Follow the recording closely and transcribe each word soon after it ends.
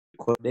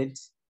recorded.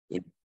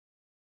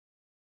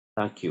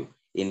 Thank you.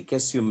 In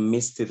case you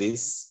missed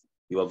this,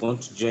 you are going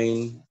to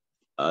join,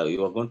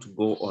 you are going to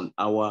go on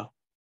our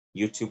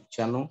YouTube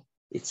channel.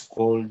 It's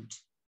called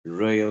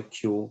Royal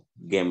Q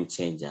Game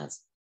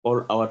Changers.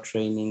 All our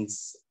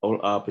trainings, all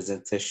our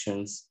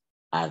presentations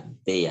are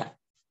there.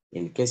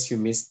 In case you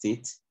missed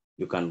it,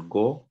 you can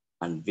go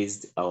and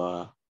visit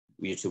our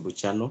YouTube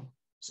channel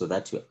so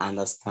that you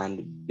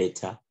understand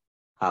better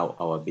how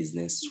our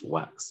business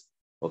works.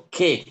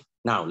 Okay,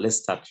 now let's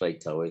start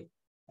right away.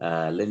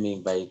 Let me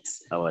invite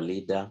our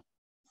leader,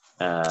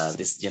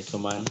 this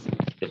gentleman.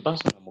 The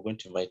person I'm going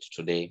to invite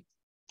today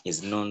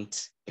is not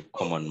a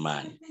common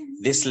man.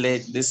 This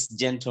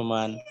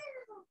gentleman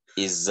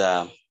is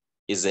a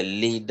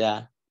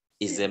leader,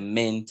 is a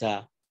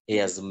mentor. He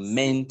has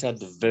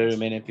mentored very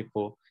many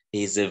people.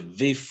 He is a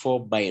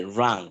V4 by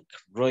rank,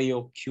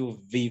 Royal Q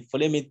V4.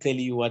 Let me tell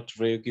you what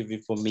Royal Q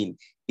V4 means.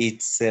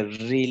 It's a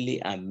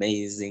really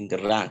amazing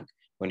rank.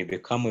 When you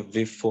become a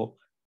V4,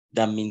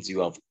 that means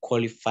you have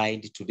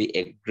qualified to be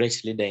a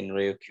great leader in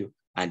Royal Q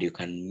and you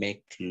can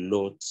make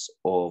lots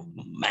of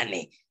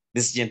money.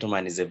 This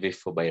gentleman is a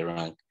V4 by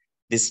rank.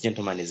 This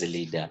gentleman is a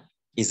leader,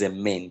 is a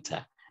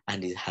mentor,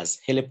 and it has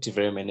helped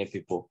very many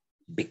people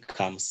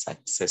become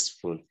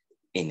successful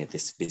in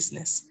this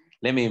business.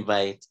 Let me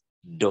invite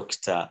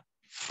Dr.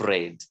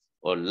 Fred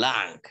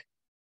Olang.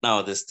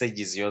 Now the stage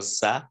is yours,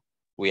 sir.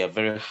 We are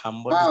very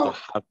humbled to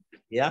have you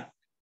here.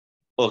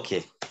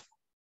 Okay.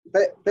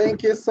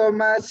 Thank you so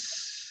much,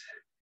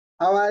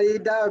 our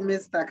leader,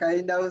 Mr.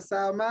 Kainda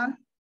Osama.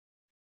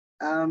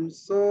 I'm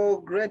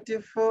so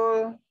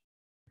grateful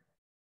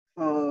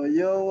for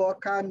your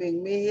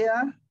welcoming me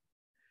here.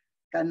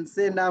 Can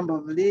see a number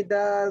of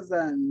leaders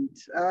and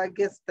our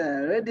guests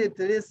are ready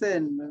to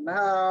listen on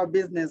how our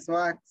business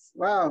works.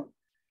 Wow,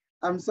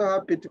 I'm so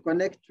happy to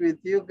connect with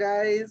you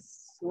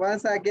guys.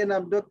 Once again,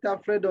 I'm Dr.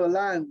 Fred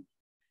Olang,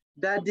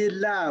 Daddy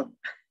Love.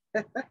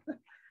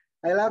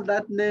 I love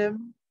that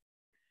name,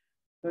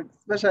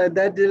 especially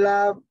Daddy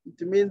Love.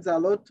 It means a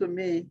lot to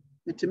me.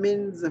 It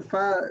means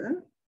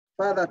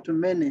father to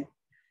many.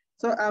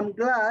 So I'm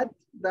glad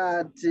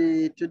that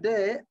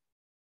today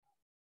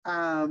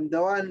I'm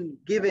the one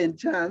given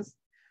chance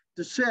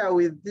to share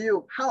with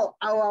you how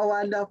our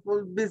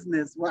wonderful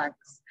business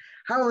works,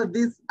 how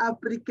this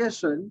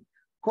application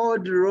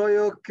called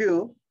Royal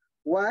Q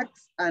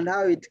works and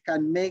how it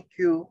can make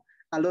you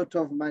a lot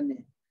of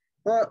money.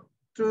 Well,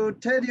 to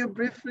tell you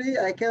briefly,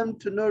 I came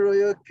to know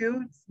Royal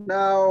Q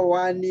now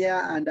 1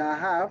 year and a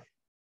half.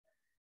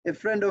 A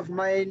friend of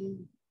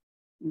mine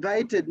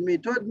invited me,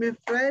 told me,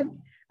 Fred,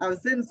 I've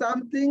seen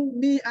something,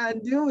 me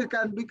and you, we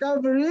can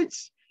become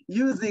rich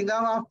using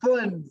our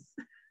phones.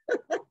 The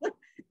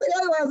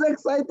guy was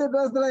excited,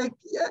 was like,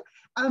 yeah,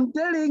 I'm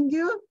telling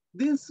you,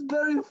 this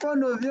very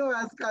phone of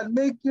yours can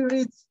make you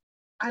rich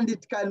and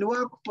it can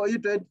work for you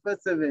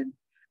 24/7.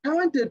 I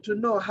wanted to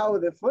know how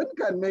the phone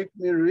can make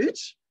me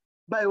rich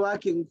by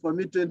working for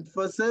me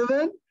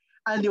 24/7.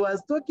 And he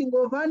was talking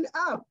of an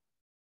app.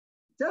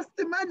 Just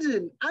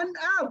imagine, an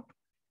app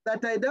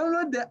that I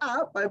download the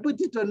app, I put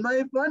it on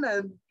my phone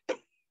and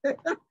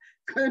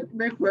can't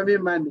make for me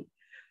money.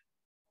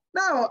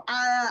 Now,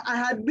 I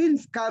had been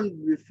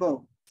scammed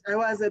before. I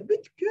was a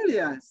bit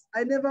curious.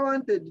 I never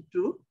wanted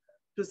to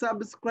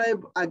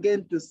subscribe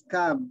again to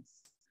scams.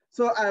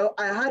 So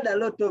I had a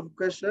lot of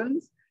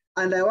questions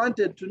and I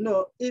wanted to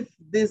know if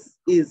this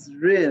is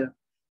real.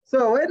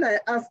 So when I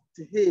asked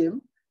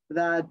him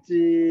that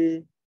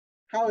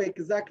how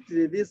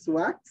exactly this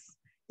works,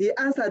 he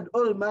answered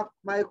all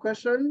my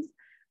questions.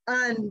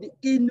 And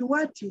in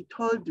what he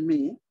told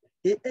me,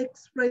 he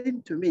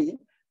explained to me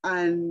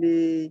and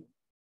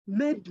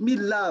made me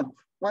love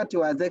what he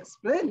was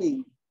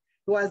explaining.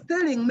 He was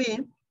telling me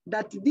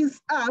that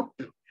this app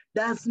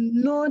does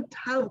not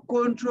have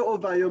control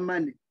over your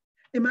money.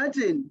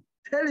 Imagine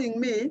telling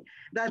me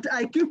that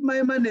I keep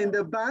my money in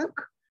the bank,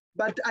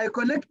 but I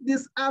connect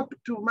this app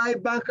to my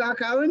bank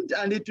account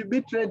and it will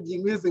be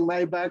trading using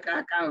my bank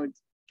account.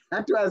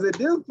 That was a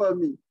deal for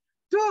me.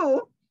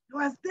 Two, he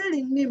was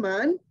telling me,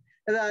 man,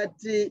 that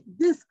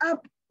this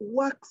app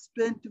works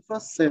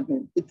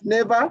 24/7.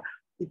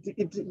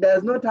 It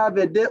does not have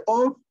a day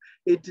off.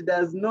 It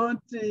does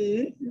not,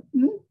 it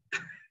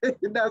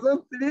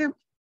doesn't sleep.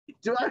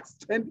 It works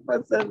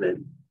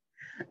 24/7.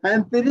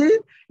 And three,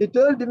 he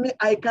told me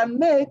I can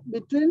make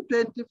between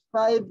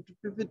 25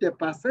 to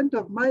 50%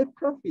 of my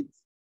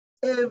profits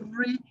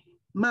every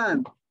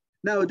month.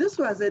 Now, this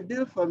was a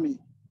deal for me.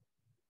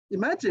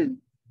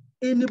 Imagine,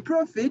 in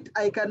profit,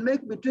 I can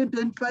make between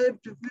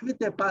 25 to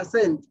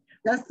 50%.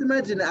 Just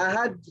imagine I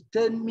had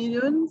 10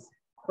 millions.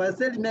 Was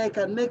telling me I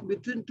can make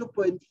between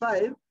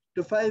 2.5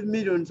 to 5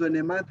 millions on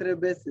a monthly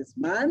basis.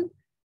 Man,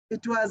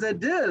 it was a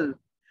deal.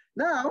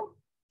 Now,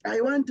 I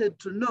wanted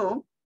to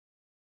know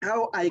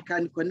how I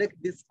can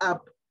connect this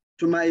app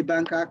to my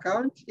bank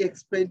account. He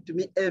explained to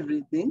me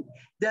everything.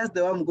 That's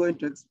the one I'm going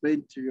to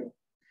explain to you.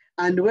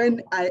 And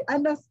when I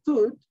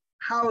understood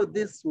how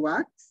this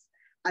works,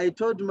 I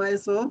told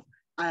myself,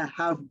 I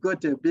have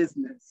got a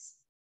business.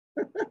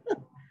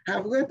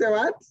 I've got a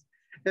what?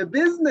 a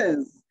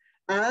business.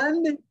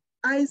 And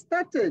I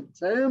started.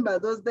 I remember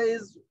those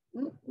days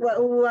we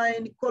were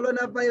in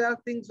coronavirus,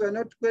 things were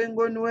not going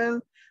on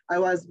well. I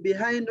was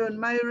behind on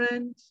my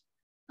rent.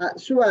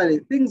 Surely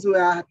things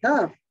were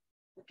tough.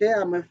 Okay,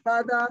 I'm a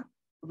father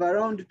of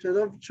around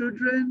 12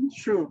 children.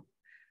 Sure,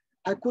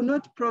 I could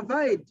not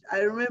provide.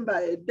 I remember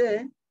a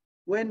day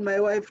when my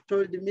wife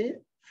told me,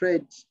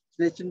 Fred,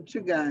 as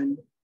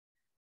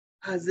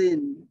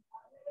in,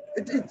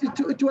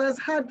 it was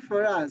hard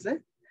for us.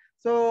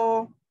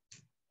 So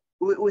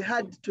we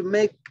had to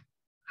make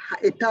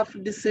a tough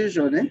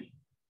decision.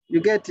 You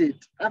get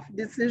it? Tough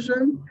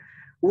decision,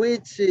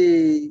 which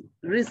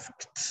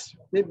risked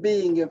me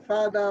being a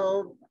father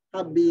or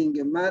her being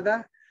a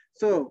mother.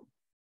 So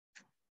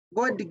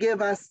God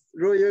gave us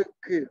royal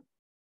Q.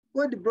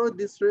 God brought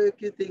this royal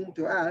Q thing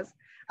to us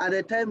at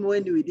a time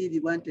when we really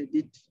wanted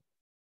it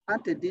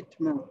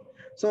more.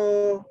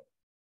 So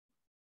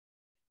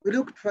we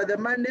looked for the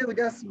money, we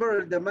just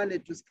borrowed the money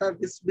to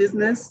start this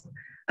business.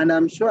 And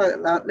I'm sure,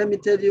 let me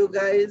tell you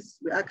guys,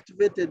 we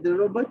activated the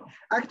robot.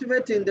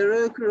 Activating the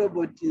royal Q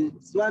robot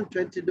is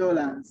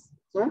 $120.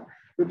 So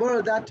we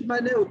borrowed that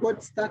money, we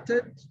got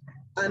started.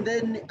 And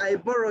then I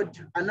borrowed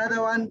another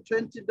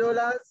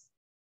 $120.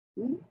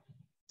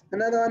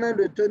 Another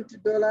 $120.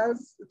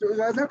 It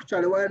was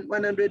actually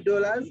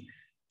 $100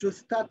 to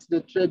start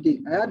the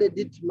trading. I added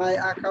it to my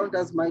account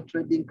as my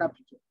trading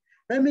capital.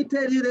 Let me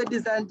tell you,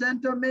 ladies and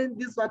gentlemen,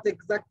 this is what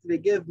exactly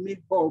gave me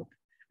hope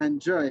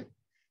and joy.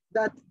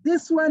 That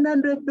this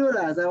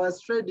 $100 I was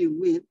trading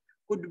with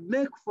could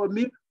make for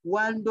me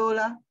 $1,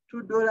 $2,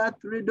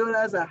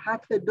 $3, a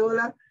half a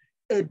dollar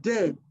a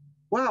day.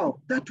 Wow,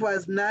 that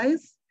was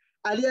nice.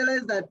 I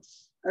realized that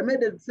I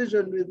made a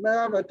decision with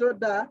my wife. I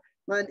told her,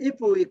 man,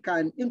 if we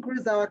can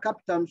increase our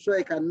capital, I'm sure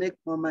I can make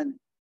more money.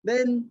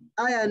 Then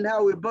I and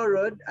her, we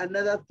borrowed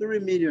another 3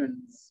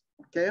 million,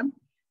 okay?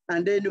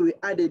 And then we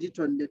added it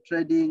on the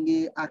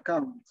trading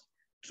account.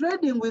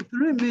 Trading with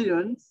 3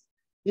 million,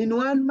 in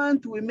 1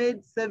 month, we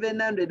made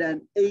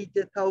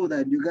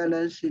 780,000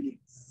 Ugandan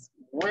shillings.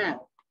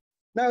 Wow.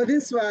 Now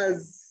this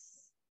was,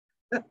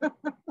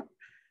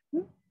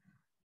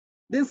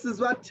 this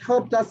is what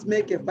helped us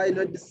make a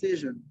final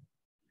decision.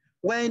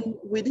 When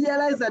we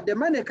realized that the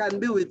money can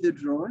be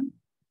withdrawn,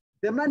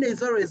 the money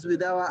is always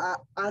with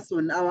us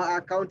on our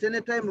account.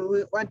 Anytime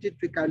we want it,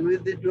 we can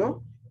withdraw.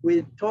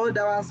 We told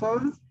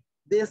ourselves,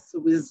 this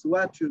is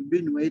what we've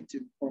been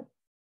waiting for.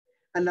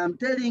 And I'm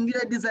telling you,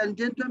 ladies and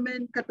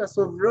gentlemen, Cutters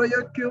of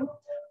Royal Q,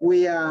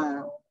 we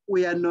are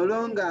no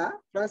longer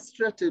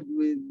frustrated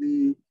with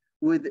the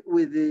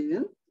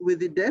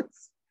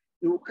debts.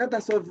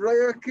 Cutters of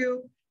Royal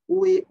Q,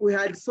 we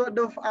had sold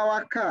off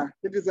our car,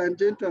 ladies and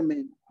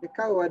gentlemen. The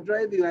car we were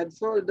driving, we had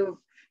sold off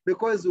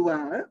because we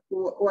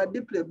were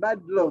deeply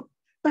bad love.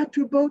 But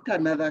we bought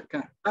another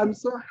car. I'm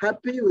so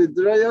happy with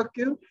Royal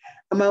Q.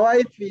 My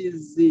wife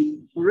is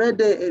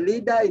already a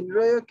leader in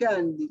Royal Q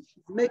and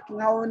she's making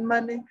her own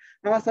money.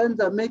 Our sons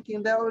are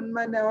making their own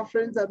money. Our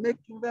friends are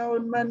making their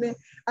own money.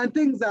 And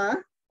things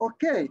are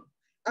okay.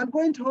 I'm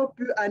going to help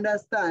you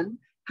understand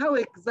how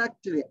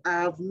exactly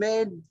I have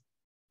made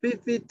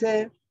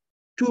 52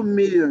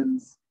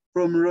 millions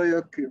from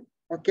Royal Q,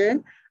 okay?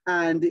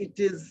 And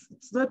it's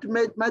not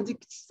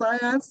magic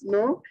science,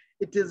 no.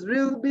 It is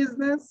real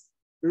business,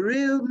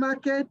 real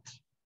market,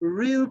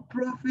 real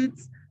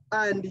profits,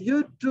 and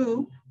you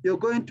too, you're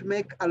going to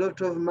make a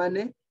lot of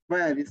money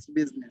via this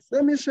business.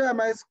 Let me share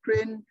my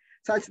screen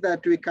such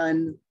that we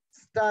can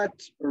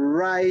start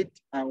right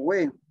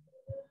away.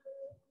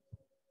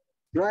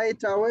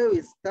 Right away,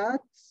 we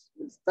start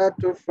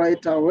off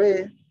right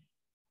away.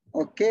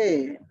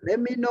 Okay,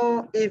 let me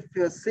know if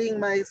you're seeing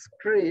my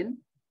screen.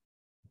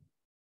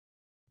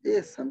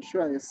 Yes, I'm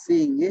sure you're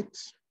seeing it.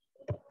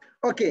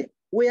 Okay,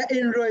 we are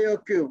in Royal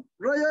Q.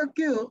 Royal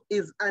Q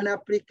is an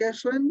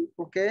application,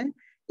 okay?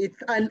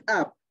 It's an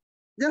app.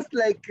 Just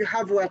like you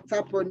have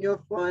WhatsApp on your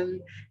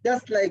phone,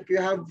 just like you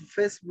have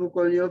Facebook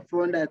on your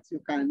phone that you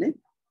can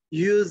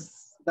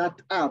use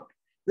that app.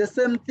 The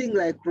same thing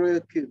like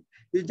Royal Q.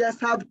 You just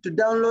have to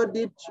download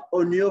it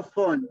on your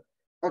phone,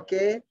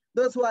 okay?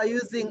 Those who are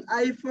using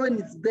iPhone,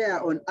 it's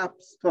there on App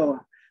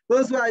Store.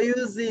 Those who are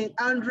using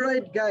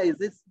Android, guys,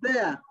 it's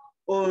there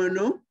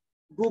on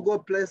Google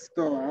Play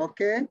Store,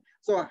 okay?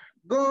 So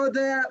go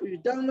there, you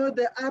download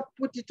the app,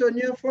 put it on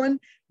your phone,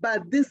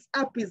 but this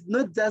app is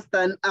not just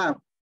an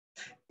app.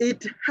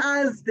 It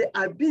has the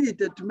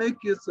ability to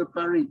make you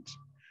super rich.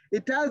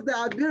 It has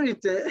the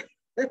ability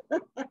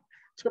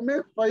to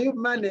make for you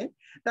money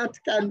that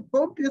can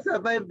help you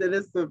survive the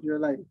rest of your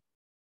life.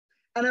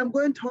 And I'm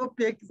going to help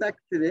you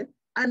exactly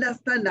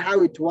understand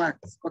how it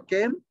works,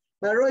 okay?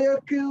 The Royal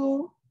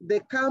Q, the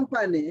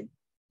company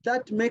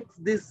that makes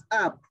this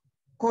app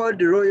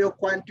called Royal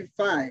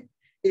Quantify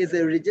is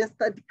a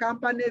registered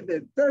company,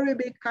 a very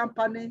big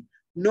company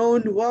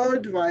known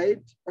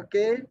worldwide,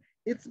 okay?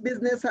 Its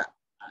business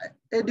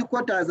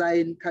headquarters are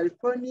in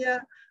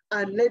California,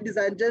 and ladies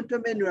and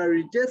gentlemen, we are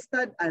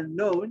registered and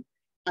known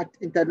at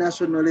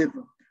international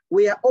level.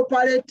 We are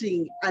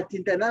operating at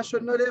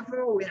international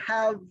level. We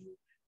have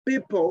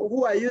people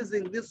who are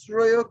using this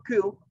Royal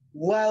Q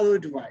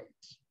worldwide.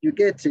 You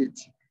get it?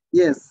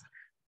 Yes.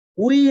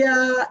 We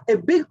are a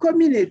big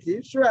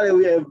community. Surely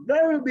we are a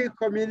very big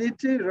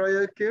community,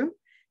 Royal Q.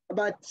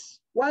 But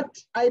what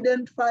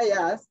identifies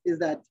us is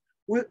that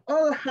we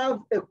all have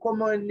a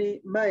common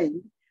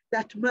mind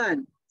that,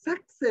 man,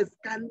 success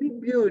can be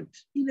built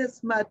in a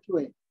smart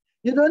way.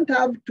 You don't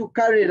have to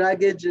carry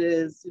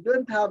luggages. You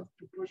don't have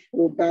to push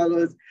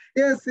wheelbarrows.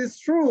 Yes, it's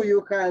true.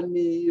 You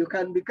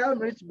can become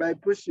rich by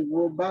pushing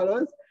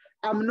wheelbarrows.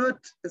 I'm not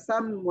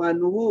someone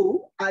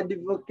who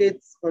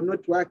advocates for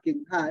not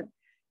working hard,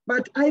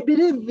 but I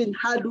believe in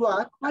hard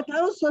work, but I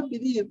also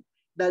believe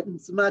that in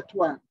smart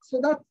work. So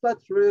that's what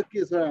Royal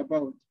Q is all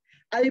about.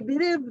 I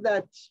believe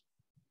that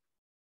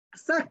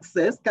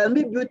success can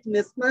be built in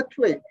a smart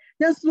way.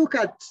 Just look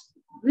at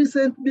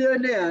recent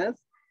billionaires.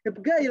 A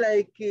guy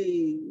like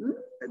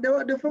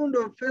the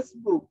founder of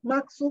Facebook,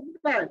 Mark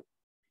Zuckerberg,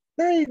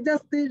 they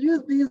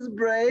used his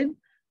brain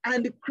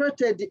and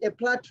created a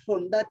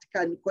platform that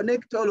can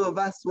connect all of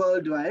us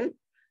worldwide.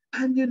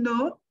 And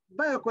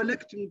by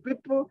connecting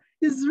people,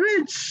 is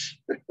rich.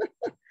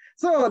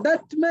 So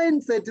that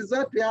mindset is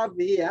what we have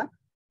here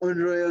on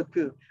Royal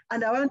Q.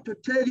 And I want to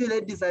tell you,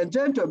 ladies and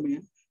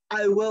gentlemen,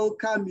 I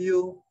welcome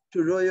you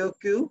to Royal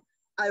Q.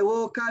 I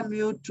welcome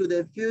you to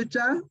the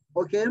future,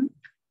 okay?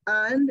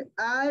 And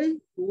I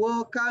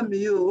welcome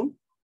you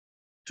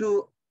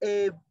to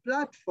a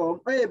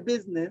platform or a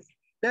business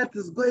that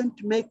is going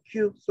to make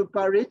you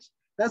super rich,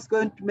 that's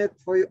going to make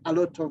for you a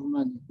lot of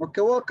money.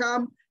 Okay,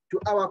 welcome to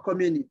our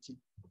community.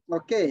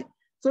 Okay,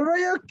 so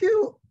Royal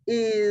Q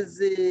is,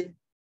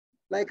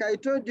 like I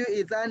told you,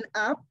 it's an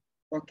app,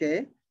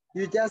 okay?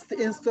 You just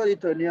install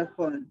it on your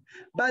phone.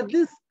 But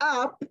this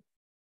app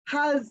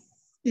has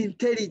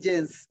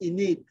intelligence in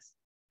it.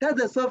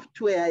 That's a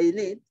software in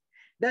it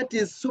that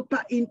is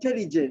super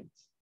intelligent.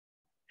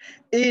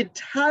 It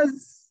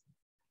has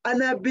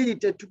an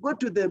ability to go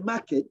to the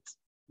market,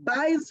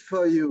 buys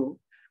for you,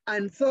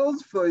 and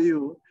sells for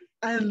you,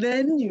 and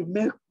then you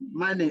make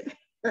money.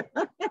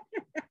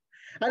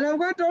 And I'm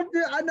going to help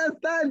you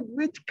understand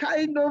which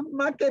kind of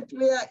market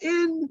we are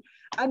in,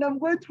 and I'm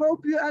going to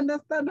help you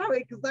understand how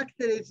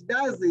exactly it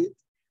does it.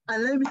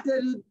 And let me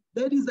tell you,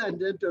 ladies and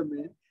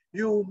gentlemen,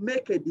 you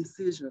make a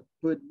decision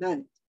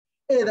tonight.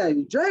 Either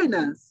you join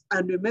us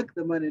and we make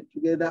the money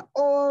together,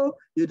 or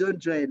you don't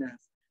join us.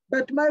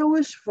 But my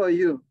wish for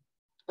you,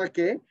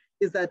 okay,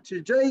 is that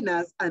you join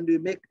us and we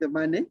make the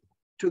money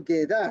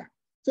together.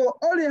 So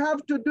all you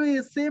have to do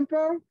is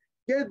simple,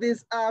 get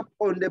this app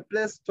on the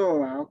Play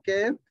Store,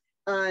 okay?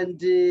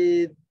 And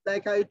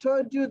like I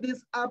told you,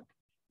 this app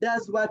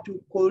does what we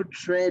call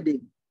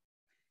trading.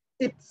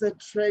 It's a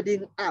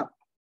trading app,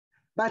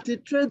 but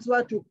it trades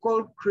what we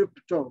call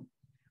crypto.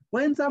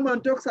 When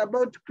someone talks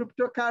about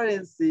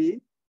cryptocurrency,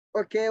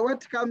 okay,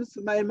 what comes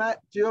to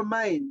your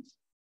mind?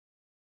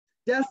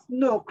 Just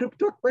know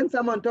crypto, when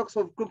someone talks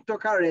of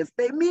cryptocurrency,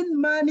 they mean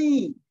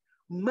money,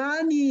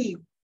 money,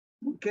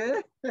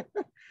 okay?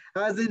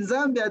 As in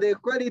Zambia, they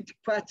call it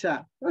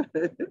kwacha.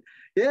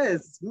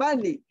 Yes,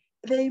 money,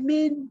 they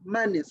mean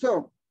money.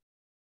 So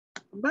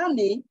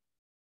money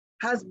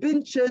has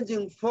been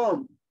changing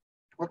form.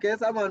 Okay,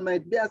 someone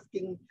might be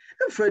asking,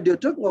 Fred, you're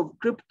talking of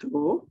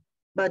crypto,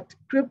 but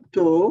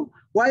crypto,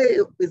 why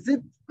is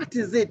it, what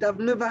is it? I've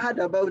never heard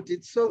about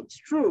it. So it's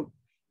true.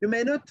 You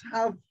may not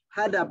have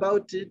heard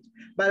about it,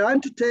 but I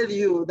want to tell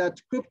you that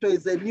crypto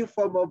is a new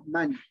form of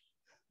money.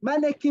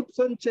 Money keeps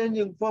on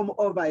changing form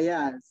over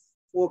years,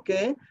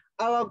 okay?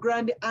 Our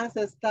grand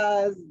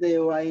ancestors, they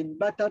were in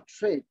barter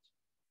trade.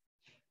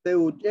 They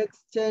would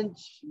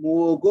exchange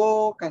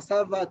muogo,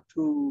 cassava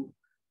to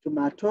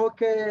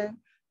matoke.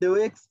 They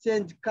would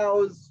exchange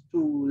cows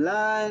to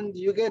land,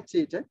 you get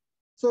it, eh?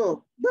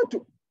 So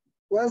that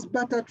was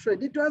barter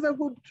trade. It was a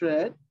good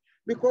trade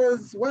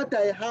because what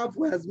I have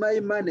was my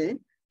money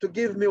to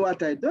give me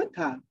what I don't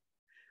have.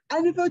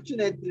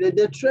 Unfortunately,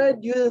 the trade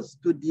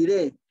used to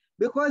delay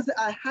because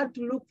I had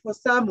to look for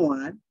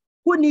someone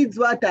who needs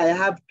what I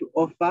have to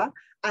offer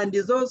and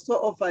is also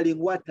offering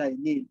what I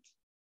need.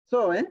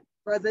 So it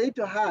was a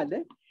little hard.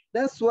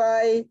 That's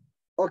why,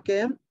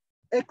 okay,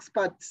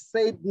 experts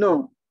said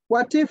no.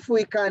 What if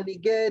we can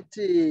get,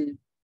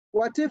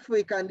 what if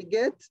we can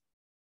get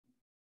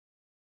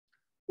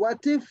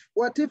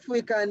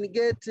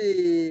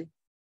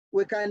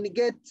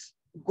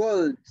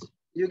gold?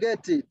 You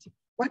get it?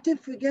 What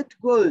if we get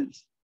gold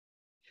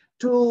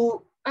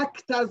to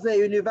act as a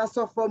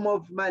universal form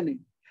of money?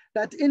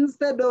 That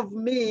instead of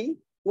me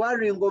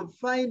worrying of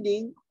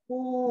finding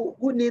who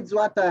needs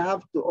what I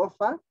have to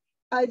offer,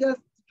 I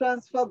just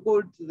transfer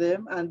gold to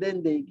them and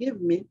then they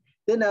give me.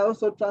 Then I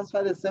also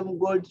transfer the same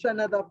gold to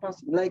another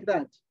person like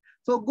that.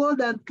 So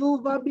gold and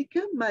silver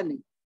became money.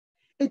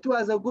 It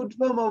was a good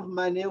form of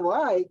money.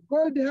 Why?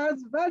 Gold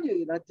has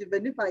value that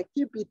even if I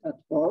keep it at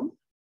home,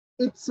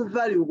 its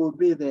value will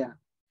be there.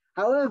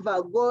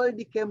 However, gold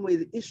came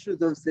with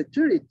issues of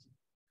security,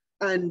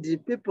 and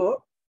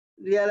people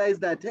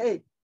realized that,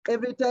 hey,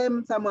 every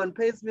time someone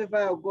pays me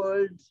via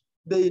gold,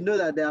 They know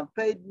that they have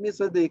paid me,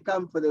 so they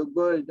come for the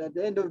gold at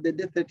the end of the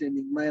day,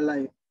 threatening my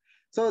life.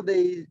 So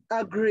they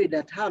agree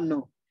that,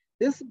 no,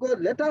 this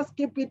gold, let us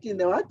keep it in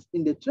the what?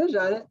 In the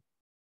treasury.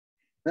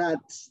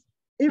 That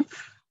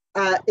if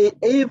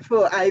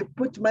I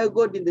put my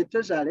gold in the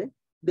treasury,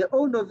 the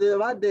owner of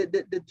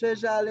the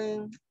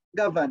treasury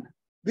governor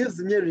gives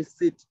me a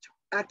receipt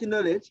to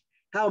acknowledge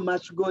how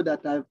much gold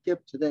that I've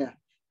kept there.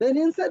 Then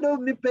instead of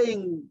me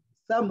paying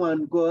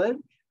someone gold,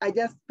 I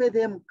just pay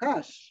them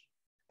cash.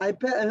 I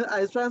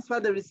transfer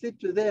the receipt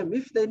to them.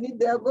 If they need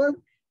their gold,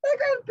 they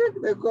can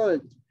take the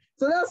gold.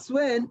 So that's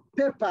when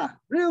paper,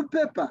 real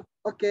paper,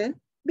 okay,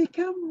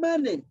 become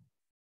money.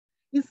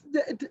 It's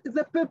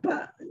the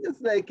paper,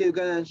 just like a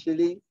Ghanaian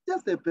shilling,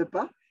 just a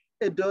paper.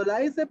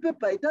 $1 is a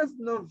paper, it has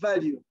no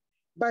value.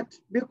 But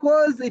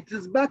because it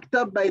is backed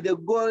up by the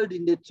gold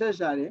in the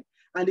treasury,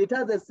 and it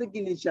has a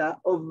signature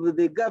of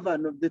the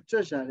governor of the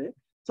treasury,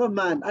 so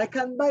man, I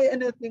can buy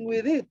anything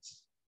with it.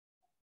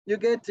 You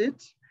get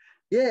it?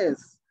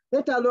 Yes.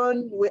 Let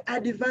alone we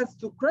advance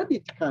to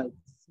credit cards.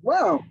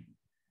 Wow.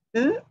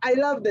 I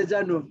love the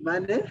journey of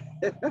money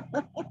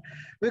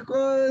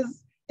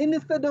because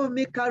instead of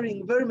me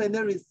carrying very many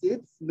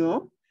receipts,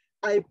 no,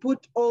 I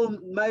put all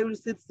my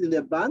receipts in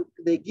the bank.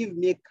 They give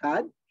me a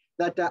card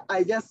that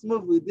I just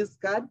move with this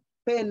card,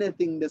 pay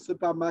anything in the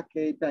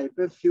supermarket, I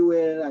pay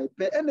fuel, I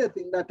pay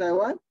anything that I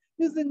want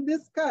using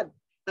this card.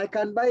 I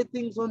can buy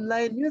things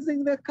online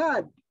using the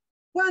card.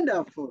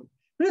 Wonderful.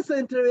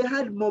 Recently, we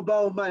had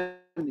mobile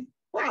money.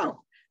 Wow.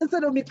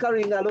 Instead of me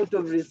carrying a lot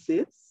of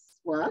receipts,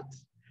 what?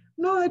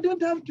 No, I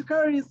don't have to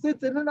carry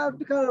receipts. I don't have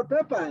to carry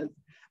papers.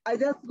 I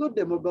just go to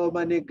the mobile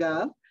money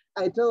girl.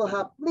 I tell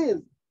her,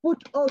 please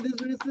put all these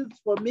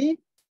receipts for me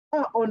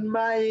on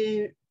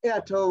my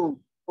Airtel,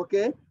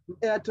 okay?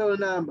 Airtel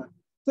number.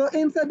 So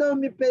instead of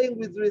me paying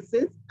with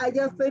receipts, I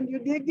just send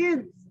you the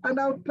gifts and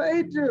I'll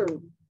pay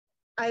you.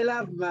 I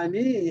love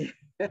money.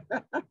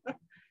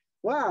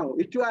 Wow,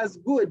 it was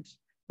good.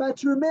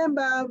 But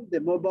remember, the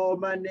mobile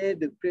money,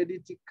 the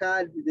credit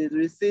card, the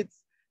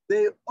receipts,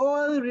 they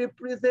all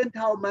represent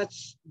how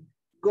much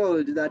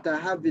gold that I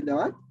have in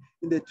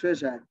the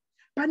treasury.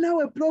 But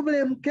now a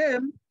problem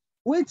came,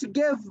 which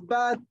gave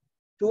birth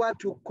to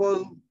what we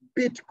call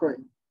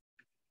Bitcoin.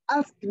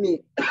 Ask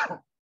me,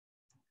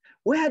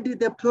 where did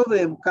the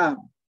problem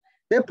come?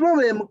 The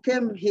problem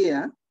came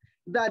here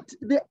that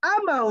the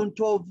amount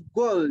of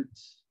gold,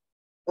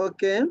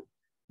 okay,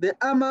 the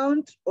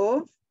amount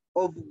of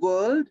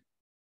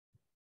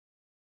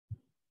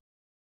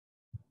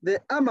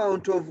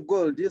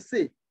gold, you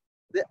see,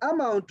 the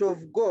amount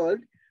of gold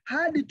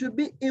had to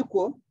be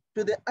equal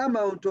to the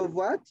amount of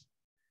what?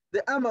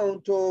 The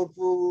amount of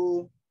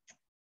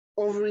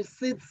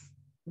receipts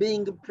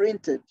being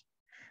printed.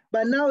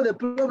 But now the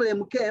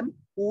problem came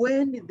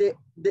when the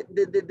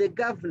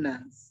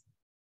governors,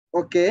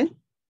 okay,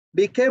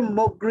 became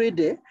more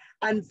greedy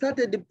and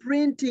started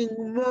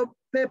printing more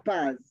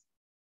papers.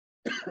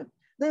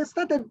 They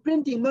started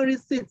printing more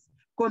receipts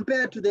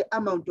compared to the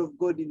amount of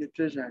gold in the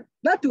treasury.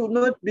 That would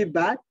not be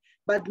bad,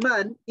 but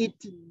man, it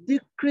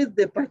decreased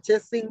the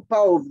purchasing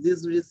power of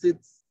these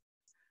receipts.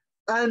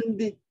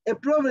 And a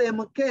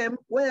problem came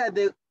where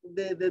the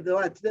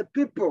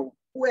people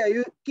who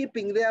are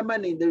keeping their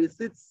money in the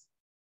receipts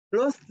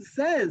lost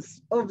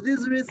sense of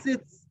these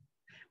receipts.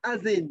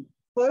 As in,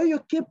 for you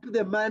keep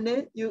the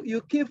money,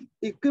 you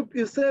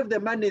save the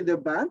money in the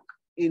bank,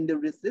 in the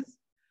receipts,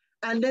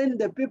 and then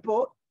the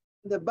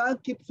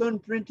bank keeps on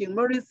printing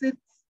more receipts.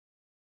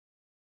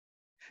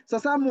 So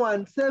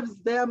someone saves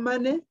their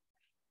money,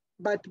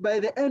 but by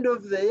the end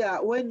of the year,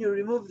 when you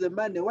remove the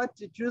money, what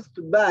it used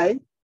to buy,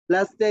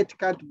 last day it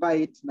can't buy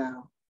it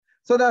now.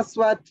 So that's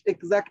what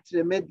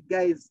exactly made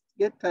guys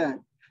get tired.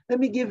 Let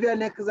me give you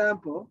an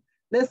example.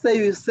 Let's say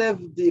you save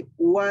the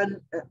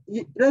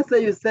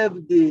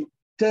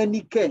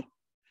 10K.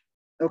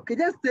 Okay,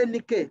 just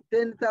 10K,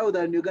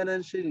 10,000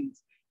 Ugandan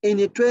shillings in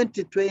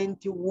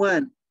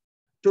 2021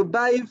 to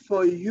buy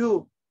for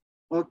you,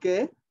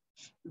 okay?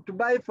 To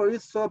buy for you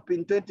soap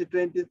in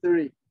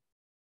 2023.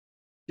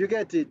 You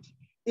get it?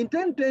 In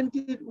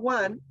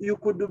 2021, you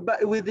could buy,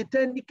 with the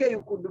 10K,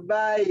 you could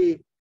buy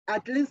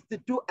at least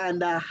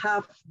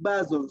 2.5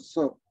 bars of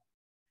soap.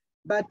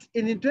 But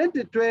in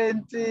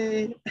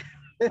 2020,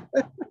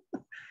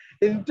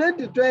 in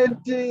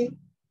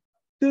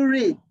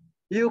 2023,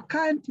 you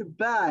can't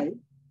buy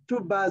 2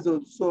 bars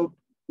of soap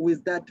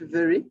with that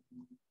very,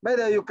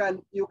 whether you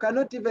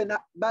cannot even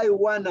buy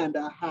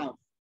 1.5.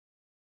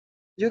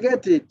 You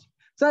get it?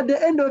 So at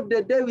the end of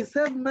the day, we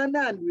save money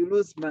and we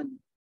lose money.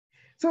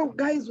 So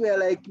guys were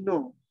like,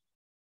 no,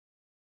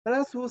 for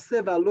us who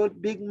save a lot,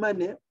 big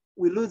money,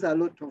 we lose a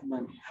lot of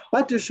money.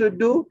 What you should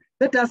do,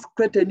 let us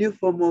create a new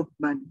form of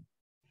money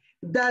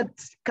that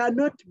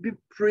cannot be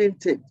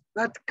printed,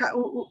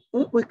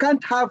 we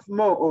can't have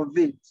more of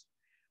it.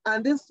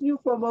 And this new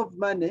form of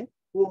money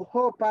will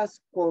help us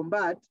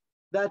combat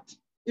that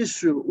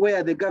issue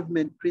where the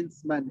government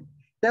prints money.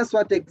 That's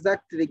what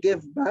exactly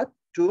gave birth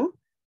to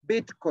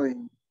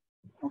Bitcoin,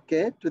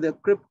 okay, to the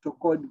crypto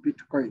called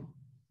Bitcoin.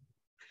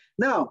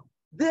 Now,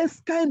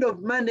 This kind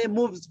of money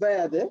moves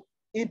via the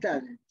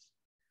internet.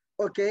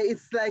 Okay,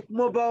 it's like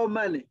mobile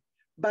money,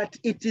 but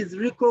it is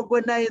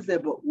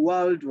recognizable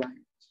worldwide.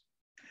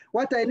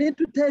 What I need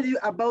to tell you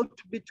about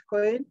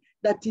Bitcoin,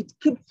 that it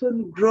keeps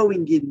on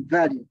growing in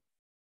value.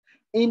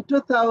 In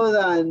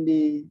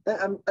 2000,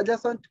 I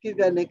just want to give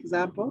you an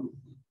example.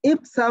 If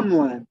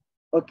someone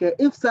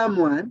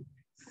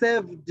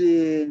saved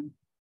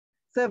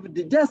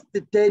just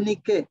the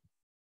 10K,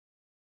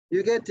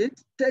 you get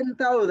it,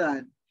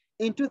 10,000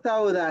 in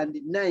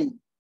 2009.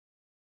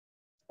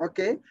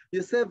 Okay,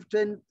 you saved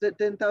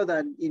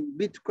 10,000 in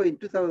Bitcoin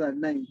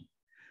 2009,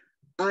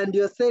 and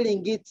you're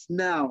selling it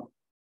now.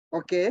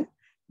 Okay,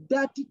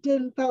 that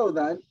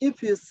 10,000,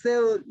 if you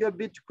sell your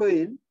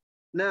Bitcoin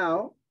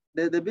now,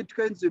 the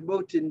Bitcoins you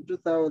bought in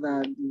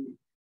 2000,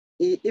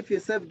 if you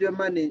saved your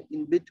money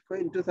in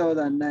Bitcoin in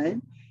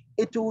 2009,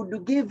 it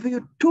would give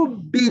you 2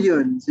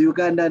 billion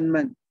Ugandan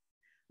money.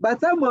 But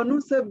someone who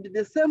saved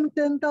the same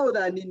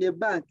 10,000 in a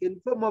bank in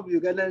form of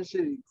Ugandan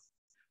shillings,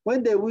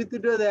 when they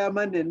withdraw their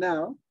money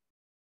now,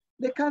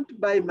 they can't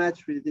buy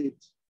much with it.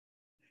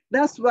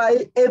 That's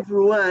why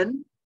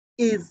everyone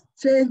is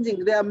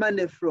changing their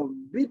money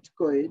from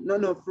Bitcoin,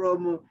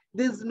 from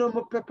this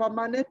normal paper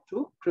money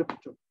to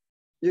crypto.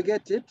 You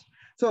get it?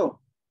 So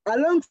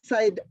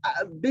alongside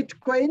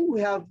Bitcoin,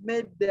 they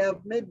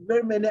have made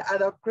very many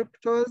other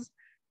cryptos,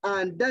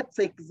 and that's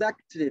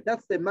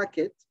the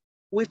market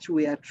which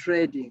we are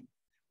trading.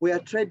 We are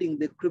trading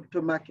the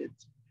crypto market.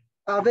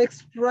 I've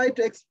tried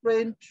to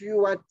explain to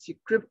you what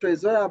crypto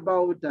is all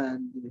about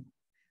and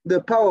the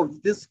power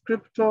of this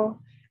crypto,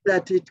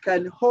 that it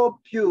can help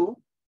you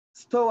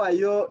store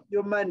your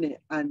money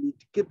and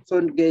it keeps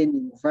on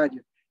gaining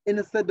value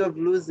instead of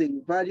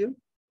losing value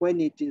when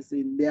it is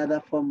in the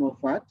other form of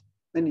what?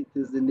 When it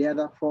is in the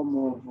other form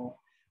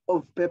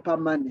of paper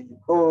money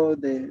or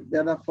the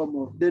other form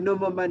of the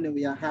normal money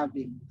we are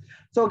having.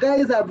 So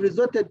guys, I've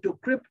resorted to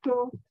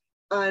crypto,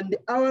 and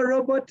our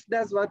robot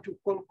does what we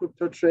call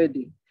crypto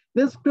trading.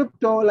 This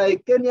crypto,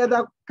 like any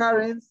other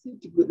currency,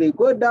 they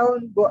go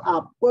down, go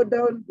up, go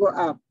down, go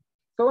up.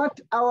 So what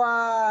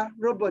our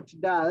robot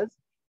does,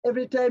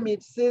 every time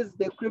it sees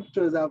the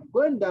cryptos have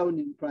gone down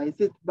in price,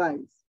 it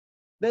buys.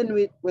 Then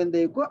when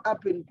they go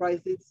up in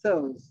price, it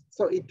sells.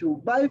 So it will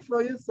buy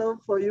for you, sell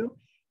for you,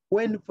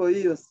 when for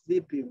you you're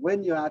sleeping,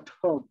 when you're at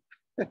home,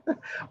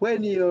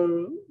 when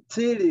you're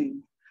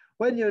chilling,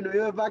 when you're on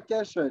your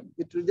vacation,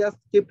 it will just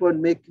keep on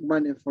making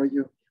money for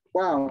you.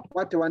 Wow,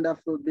 what a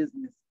wonderful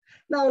business.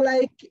 Now,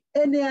 like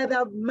any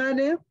other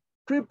money,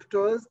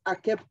 cryptos are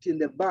kept in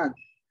the bank,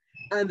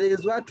 and there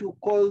is what we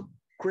call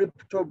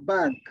crypto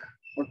bank,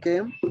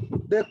 okay?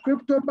 The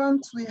crypto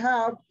banks we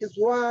have is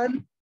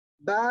one,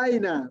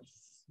 Binance.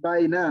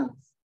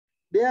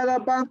 The other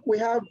bank we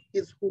have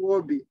is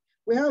Huobi.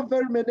 We have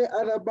very many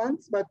other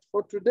banks, but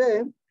for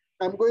today,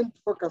 I'm going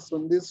to focus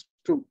on these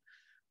two,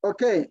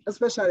 okay?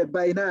 Especially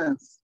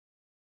Binance.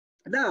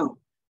 Now,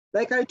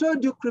 like I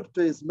told you,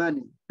 crypto is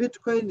money.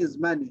 Bitcoin is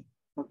money,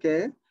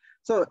 okay?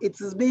 So it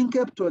is being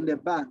kept on the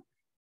bank.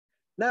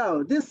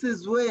 Now, this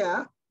is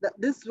what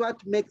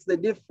makes the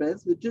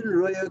difference between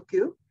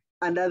RoyalQ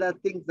and other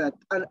things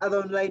and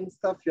other online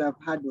stuff you have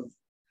heard of.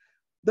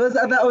 Those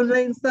other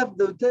online stuff,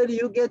 they'll tell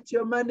you, get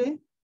your money,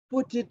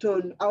 put it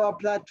on our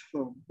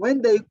platform.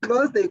 When they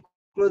close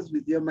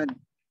with your money.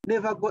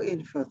 Never go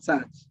in for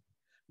search.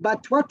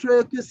 But what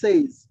RoyalQ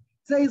says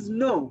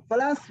no,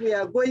 for us, we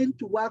are going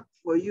to work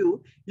for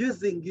you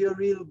using your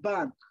real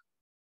bank.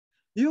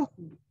 You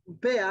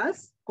pay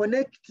us,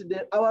 connect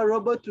our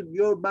robot to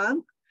your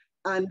bank,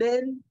 and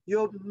then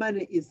your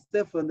money is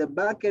safe on the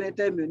bank.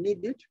 Anytime you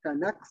need it, you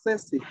can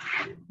access it.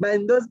 But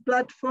in those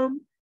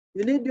platforms,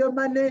 you need your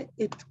money,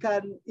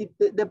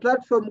 the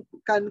platform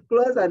can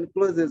close and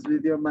closes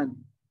with your money.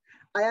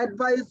 I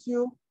advise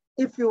you,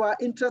 if you are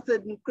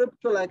interested in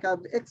crypto, like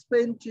I've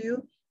explained to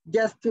you,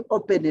 just to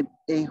open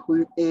a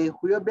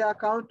Huobi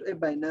account, a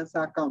Binance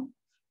account.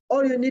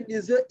 All you need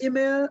is your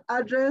email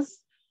address.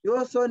 You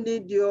also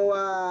need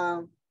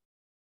your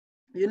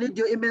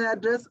email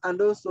address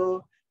and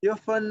also your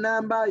phone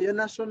number, your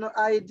national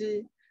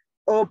ID,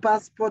 or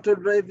passport or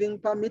driving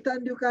permit,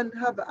 and you can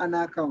have an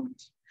account.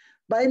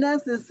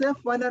 Binance is safe,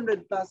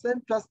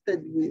 100%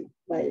 trusted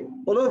by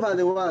all over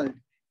the world.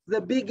 The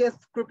biggest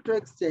crypto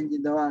exchange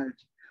in the world.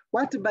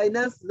 What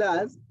Binance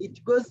does,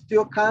 it goes to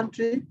your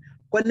country,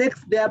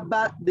 connects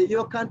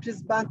your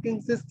country's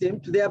banking system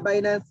to their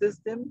Binance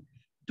system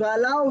to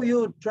allow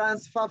you to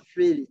transfer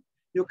freely.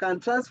 You can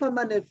transfer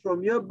money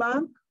from your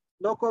bank,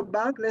 local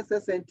bank, let's say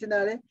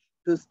Centenary,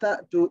 to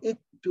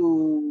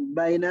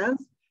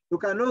Binance. You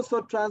can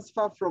also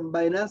transfer from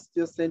Binance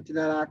to your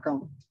Centenary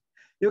account.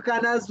 You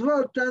can as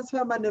well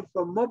transfer money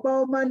from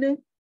mobile money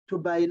to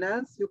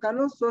Binance. You can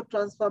also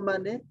transfer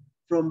money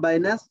from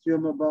Binance to your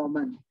mobile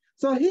money.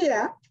 So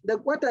here,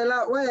 why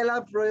I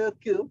love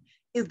RoyalQ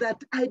is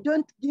that I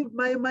don't give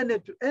my money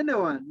to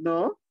anyone,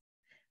 no.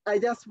 I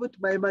just put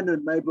my money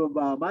on my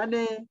mobile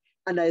money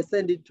and I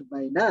send it to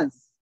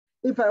Binance.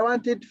 If I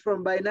want it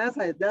from Binance,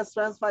 I just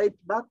transfer it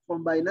back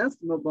from Binance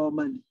to mobile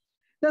money.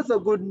 That's a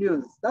good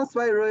news. That's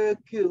why Royal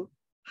Q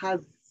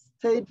has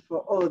stayed for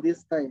all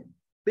this time,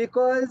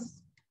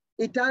 because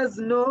it has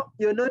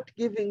you're not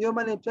giving your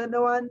money to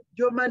anyone.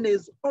 Your money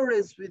is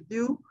always with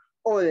you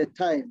all the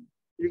time.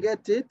 You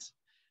get it?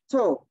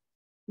 So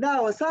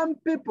now some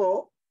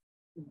people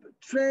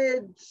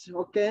trade,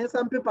 okay?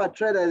 Some people are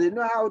traders, they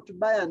know how to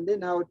buy and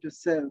then how to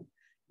sell.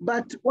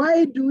 But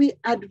why do we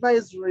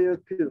advise Royal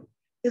Q?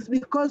 It's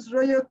because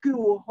Royal Q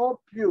will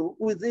help you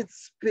with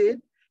its speed,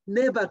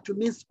 never to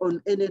miss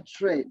on any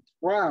trade.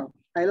 Wow,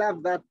 I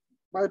love that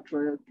about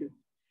Royal Q.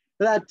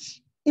 That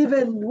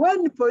even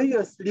when for you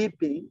you're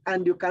sleeping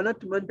and you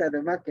cannot monitor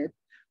the market,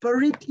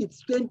 for it,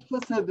 it's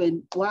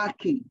 24/7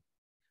 working.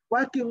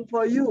 Working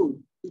for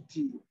you. It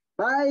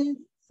buys,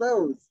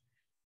 sells.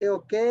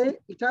 Okay,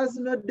 it has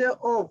no day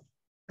off.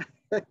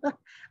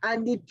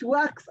 And it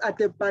works at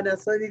a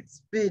Panasonic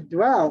speed.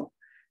 Wow.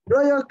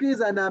 Royal Q is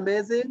an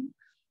amazing.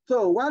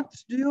 So what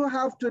do you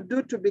have to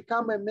do to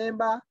become a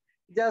member?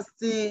 Just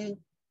see,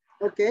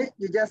 okay,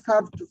 you just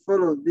have to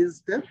follow these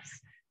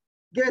steps.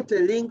 Get a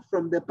link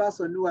from the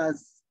person who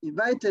has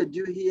invited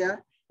you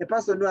here, a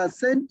person who has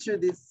sent you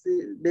this,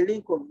 the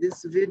link of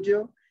this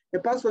video, a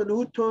person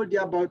who told you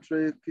about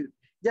Royal Q.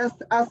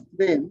 Just ask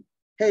them,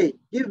 hey,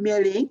 give me a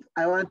link,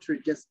 I want to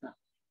register.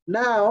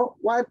 Now,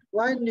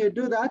 when you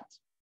do that,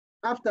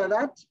 after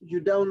that,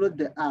 you download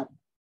the app.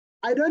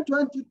 I don't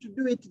want you to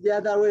do it the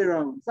other way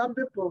around. Some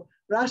people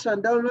rush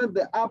and download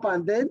the app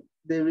and then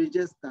they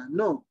register.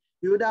 No,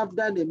 you would have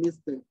done a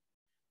mistake.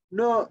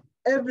 No,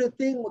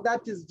 everything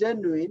that is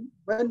genuine,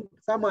 when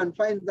someone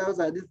finds out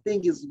that this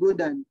thing is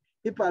good and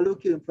people are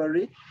looking for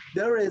it,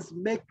 they always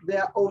make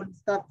their own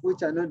stuff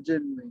which are not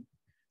genuine.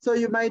 So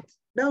you might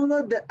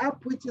download the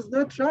app which is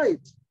not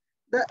right.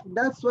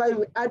 That's why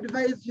we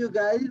advise you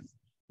guys,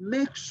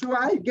 make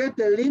sure you get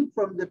a link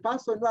from the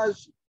person who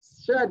has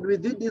shared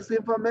with you this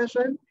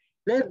information.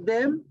 Let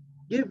them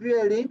give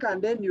you a link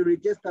and then you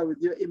register with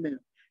your email.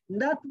 In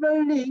that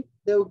very link,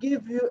 they will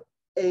give you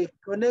a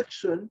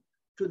connection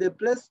to the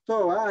Play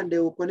Store and they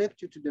will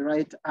connect you to the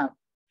right app.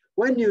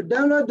 When you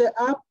download the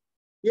app,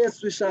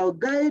 yes, we shall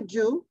guide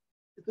you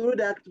through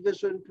the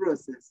activation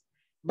process.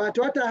 But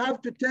what I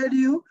have to tell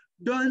you,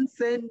 don't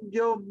send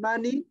your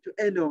money to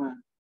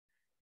anyone.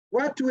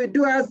 What we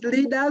do as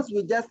leaders,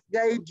 we just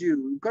guide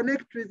you. We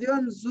connect with you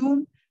on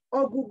Zoom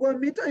or Google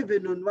Meet or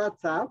even on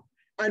WhatsApp,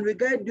 and we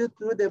guide you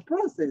through the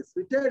process.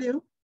 We tell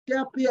you,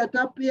 tap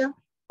here,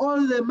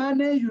 all the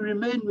money, you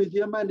remain with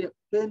your money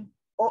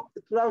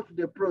throughout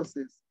the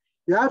process.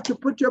 You have to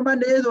put your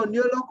money either on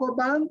your local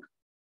bank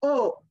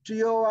or to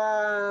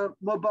your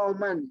mobile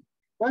money.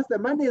 Once the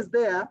money is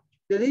there,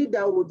 the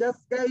leader will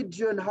just guide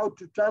you on how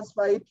to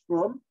transfer it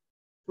from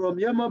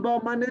your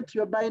mobile money to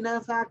your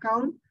Binance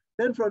account,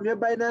 then from your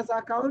Binance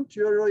account to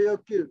your Royal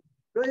Q.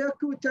 Royal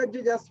Q charges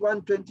you just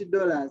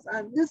 $120.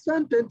 And this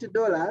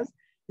 $120,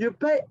 you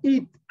pay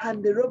it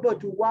and the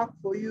robot will work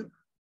for you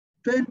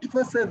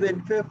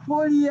 24/7 for a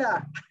full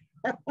year.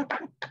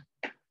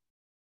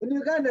 In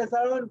Uganda, it's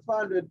around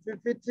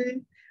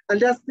 450. And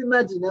just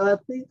imagine, I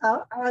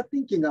was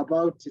thinking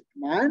about it,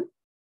 man.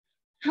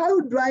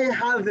 How do I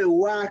have a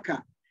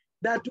worker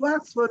that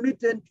works for me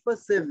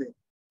 24/7?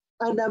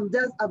 And I've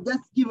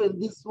just given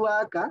this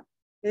worker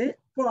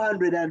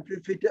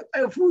 450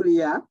 a full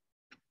year.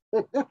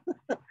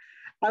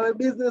 I'm a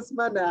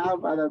businessman, I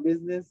have other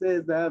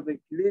businesses, I have a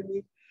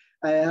clinic,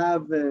 I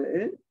have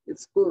a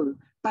school.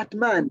 But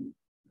man,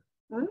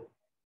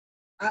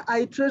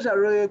 I treasure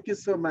Royal Q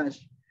so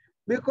much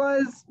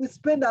because we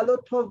spend a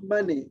lot of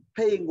money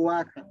paying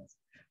workers.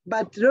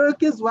 But Royal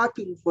Q is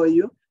working for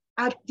you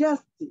at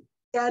just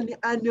an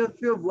annual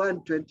fee of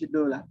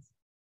 $120.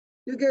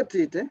 You get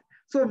it, eh?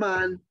 So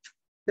man,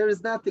 there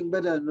is nothing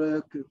better than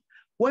Royal Q.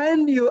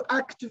 When you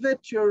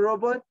activate your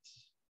robot,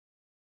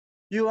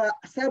 you are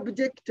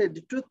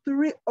subjected to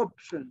 3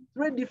 options,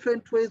 3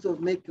 different ways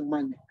of making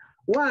money.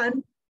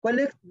 One,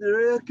 connect the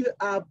Royal Q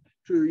app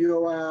to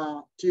you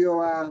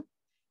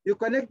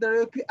connect the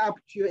Royal Q app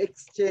to your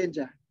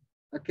exchanger,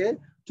 okay?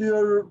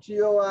 To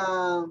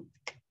your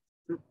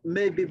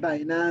maybe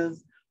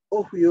Binance,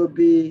 or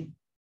Huobi,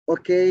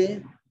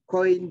 okay?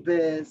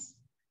 Coinbase,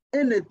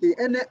 anything,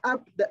 any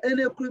app,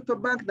 any crypto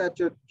bank that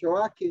you're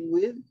working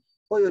with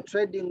or you're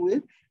trading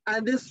with,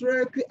 and this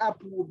Royal Q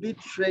app will be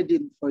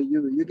trading for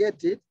you. You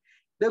get it?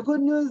 The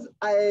good news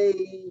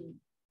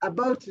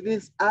about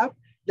this app,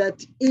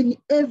 that in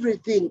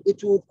everything,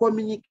 it will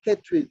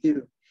communicate with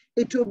you.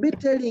 It will be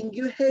telling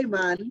you, hey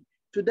man,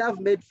 today I've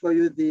made for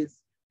you this.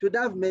 Today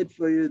I've made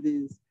for you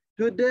this.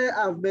 Today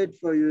I've made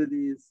for you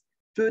this.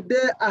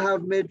 Today I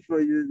have made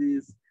for you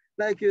this.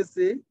 Like you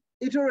see,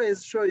 it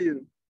always show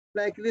you.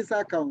 Like this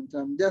account,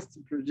 I'm just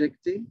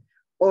projecting.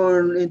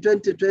 In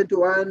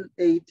 2021,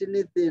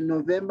 18th in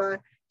November,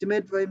 it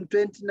made for him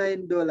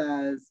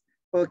 $29.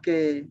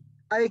 Okay,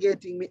 are you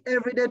getting me?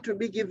 Every day to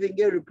be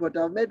giving a report.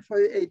 I've made for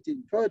you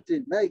 18,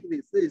 14, like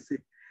this. See.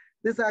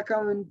 This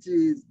account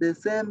is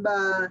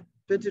December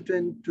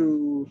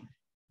 2022.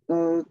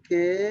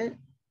 Okay,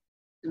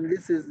 and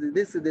this is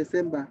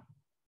December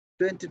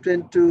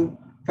 2022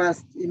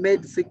 first, he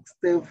made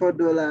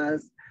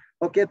 $64.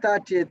 Okay,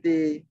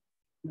 30th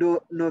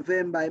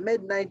November, he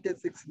made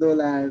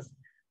 $96.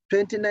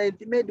 29th,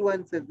 he made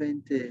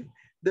 $170.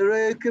 The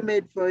Royal Q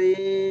made for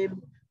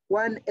him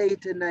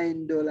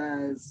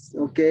 $189.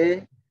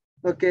 Okay,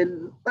 okay,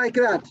 like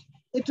that.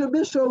 It will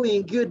be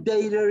showing you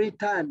daily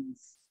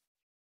returns.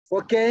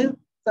 Okay,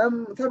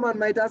 someone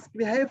might ask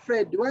me, hey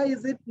Fred, why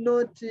is it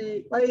not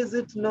the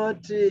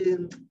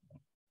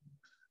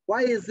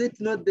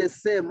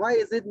same? Why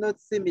is it not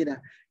similar?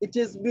 It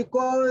is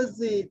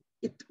because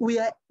we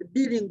are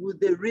dealing with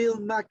the real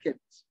market.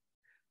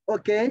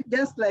 Okay,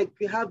 just like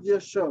you have your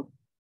shop.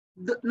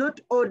 Not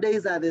all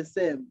days are the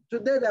same.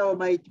 Today there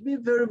might be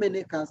very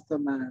many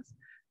customers.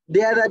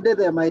 The other day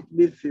there might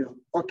be few.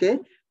 Okay,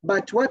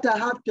 but what I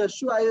have to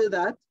assure you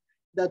that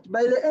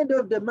by the end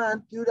of the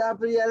month, you would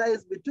have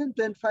realized between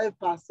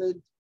 25%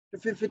 to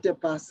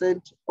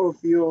 50%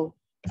 of your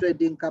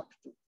trading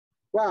capital.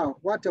 Wow,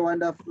 what a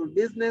wonderful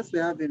business we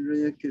have in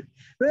Royal-Q.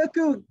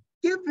 Royal-Q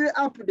give you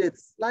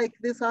updates like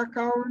this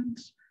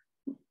account.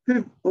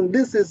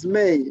 This is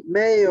May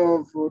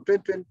of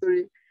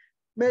 2023,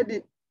 made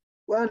it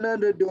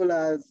 $100,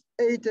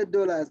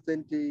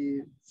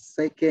 $80,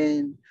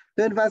 22nd,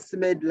 21st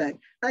made like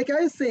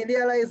I say,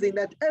 realizing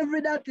that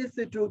every data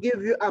it will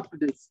give you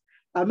updates.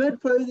 I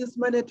made for you this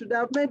money today,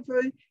 I've made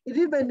for you, it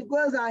even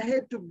goes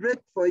ahead to break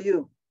for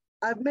you.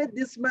 I've made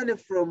this money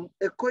from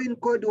a coin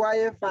called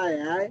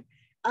YFI.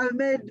 I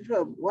made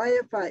from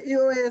YFI,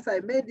 EOS, I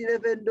made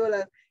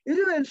 $11. It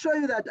even show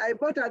you that I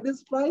bought at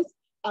this price,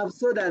 I've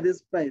sold at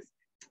this price.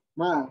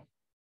 Wow,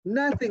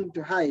 nothing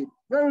to hide,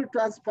 very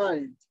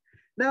transparent.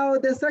 Now,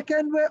 the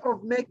second way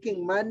of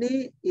making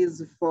money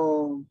is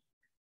for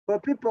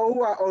people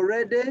who are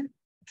already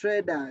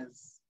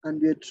traders. And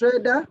you're a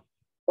trader,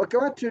 okay,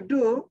 what you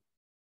do,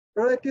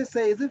 Royal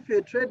says, if you're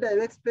a trader,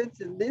 you're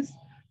experiencing this,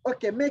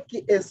 okay, make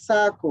it a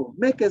circle,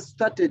 make a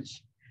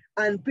strategy.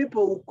 And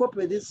people will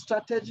copy this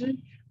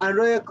strategy, and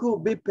Royal will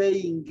be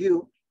paying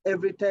you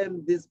every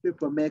time these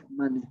people make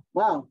money.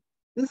 Wow,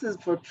 this is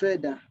for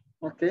trader,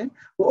 okay?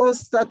 We all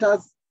start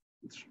as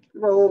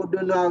people who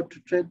don't know how to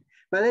trade,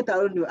 but later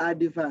on you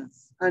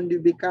advance and you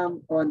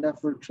become a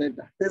wonderful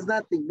trader. There's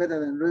nothing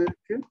better than Royal,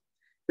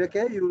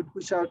 okay?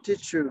 We shall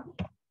teach you.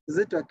 Is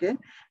it okay?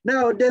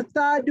 Now, the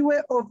third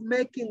way of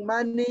making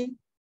money,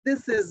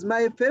 this is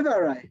my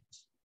favorite,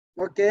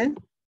 okay?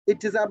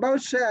 It is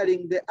about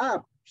sharing the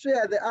app.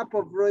 Share the app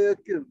of Royal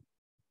Q.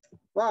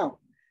 Wow.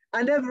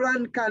 And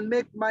everyone can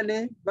make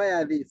money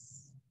via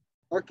this,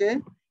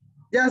 okay?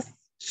 Just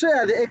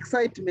share the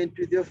excitement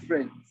with your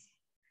friends.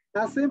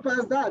 As simple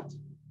as that.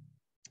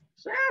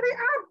 Share the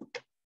app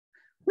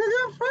with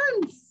your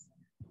friends.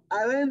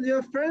 And when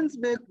your friends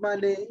make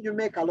money, you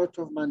make a lot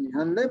of money.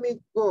 And let me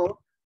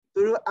go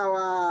through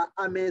our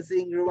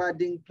amazing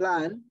rewarding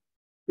plan,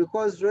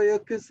 because Royal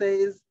Q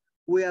says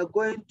we are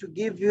going to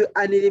give you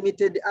an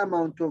unlimited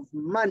amount of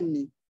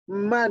money.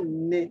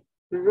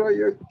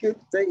 Royal Q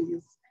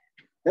says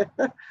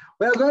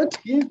we are going to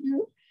give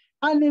you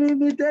an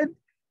unlimited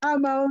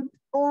amount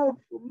of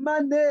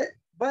money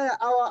via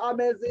our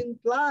amazing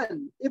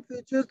plan. If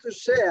you choose to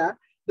share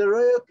the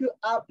Royal Q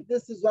app,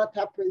 this is what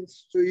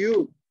happens to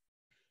you.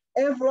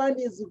 Everyone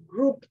is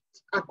grouped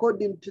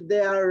according to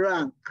their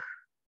rank.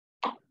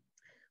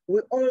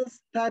 We all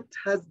start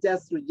as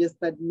just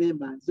registered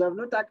members. You have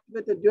not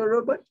activated your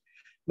robot,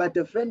 but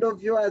a friend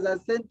of yours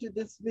has sent you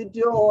this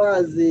video or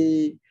has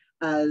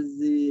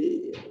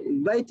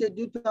invited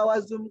you to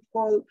our Zoom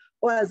call,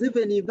 or has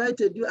even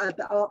invited you at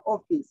our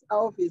office.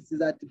 Our office is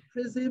at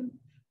Prism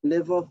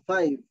Level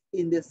 5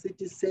 in the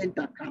city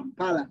center,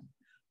 Kampala.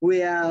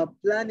 We are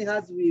planning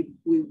as we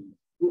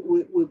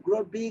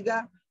grow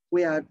bigger.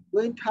 We are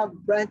going to have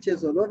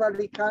branches all over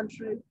the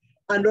country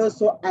and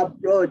also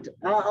abroad.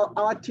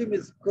 Our team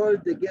is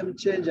called the Game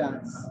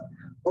Changers.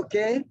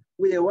 Okay,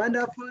 we're a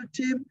wonderful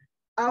team.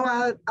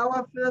 Our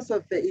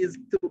philosophy is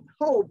to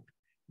help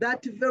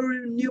that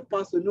very new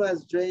person who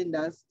has joined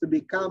us to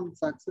become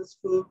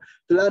successful,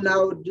 to learn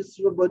how this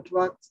robot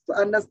works, to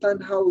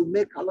understand how we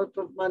make a lot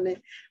of money.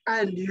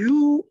 And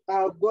you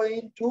are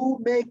going to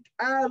make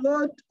a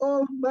lot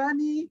of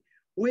money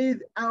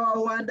with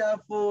our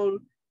wonderful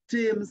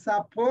team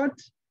support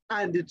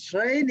and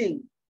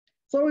training.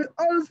 So we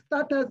all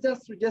start as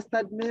just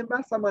registered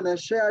members. Someone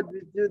has shared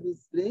with you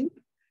this link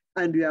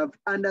and you have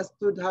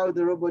understood how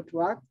the robot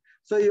works.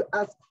 So you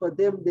ask for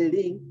them the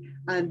link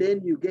and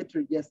then you get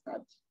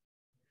registered.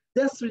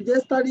 Just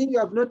registering, you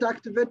have not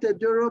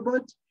activated your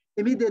robot,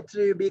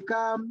 immediately you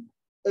become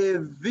a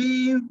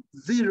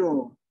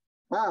V0.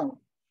 Wow,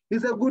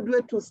 it's a good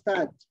way to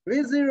start.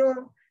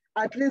 V0,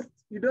 at least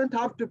you don't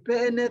have to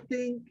pay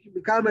anything, you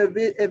become a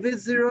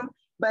V0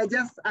 by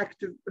just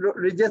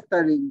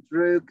registering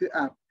Royal Q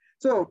app.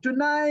 So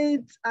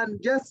tonight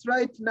and just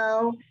right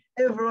now,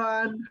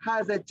 everyone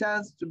has a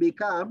chance to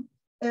become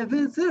a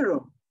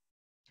V0.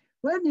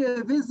 When you're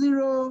a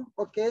V0,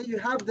 okay, you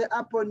have the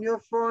app on your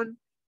phone.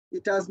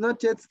 It has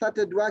not yet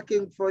started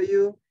working for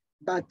you,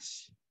 but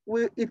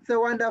it's a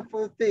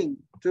wonderful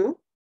thing to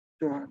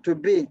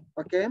be,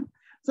 okay?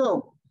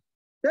 So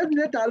then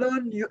let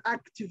alone you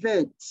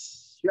activate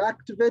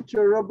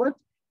your robot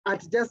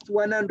at just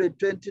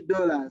 $120.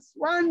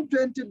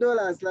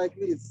 $120 like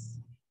this.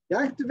 You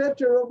activate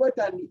your robot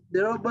and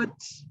the robot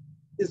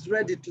is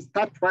ready to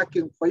start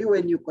working for you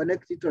when you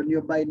connect it on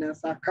your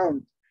Binance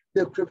account,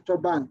 the crypto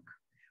bank.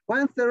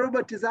 Once the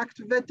robot is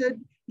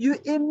activated, you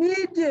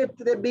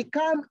immediately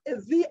become a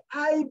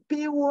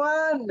VIP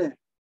one,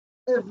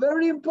 a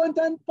very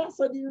important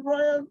person in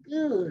Royal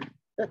Q.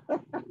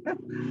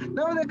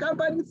 Now the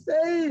company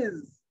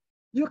says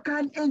you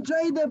can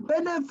enjoy the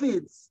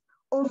benefits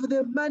of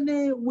the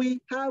money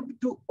we have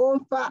to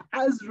offer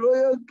as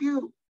Royal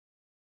Q.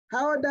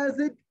 How does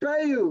it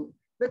pay you?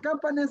 The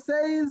company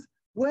says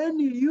when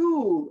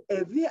you,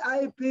 a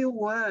VIP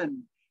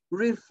one,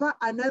 refer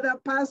another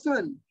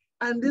person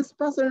and this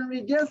person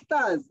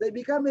registers, they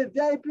become a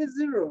VIP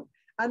 0.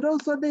 And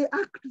also they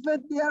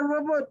activate their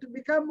robot to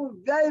become a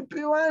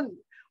VIP 1.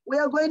 We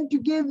are going to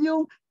give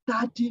you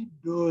 $30.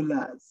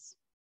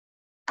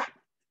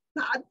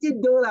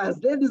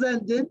 $30, ladies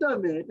and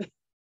gentlemen.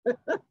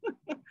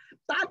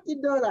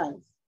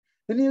 $30.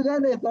 In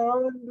Uganda, it's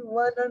around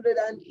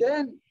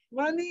 110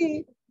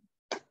 money.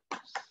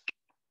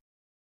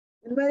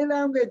 In my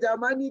language,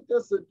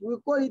 we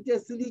call it a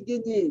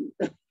siligini.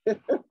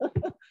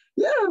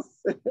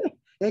 Yes,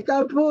 a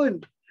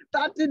capun,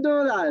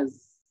 $30.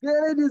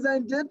 Ladies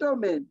and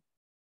gentlemen,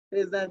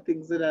 there's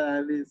nothing so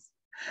than this.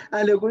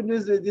 And the good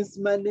news with this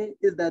money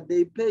is that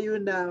they pay you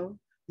now,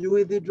 you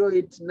withdraw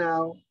it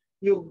now,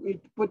 you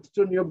put it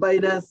on your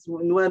Binance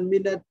in 1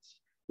 minute,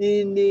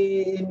 in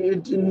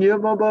your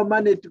mobile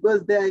money, it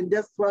goes there in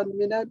just 1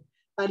 minute,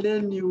 and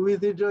then you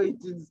withdraw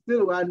it in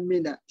still 1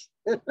 minute.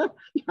 You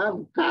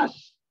have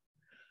cash.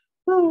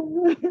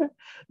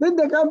 Then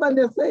the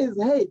company says,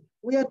 hey,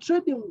 we are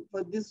trading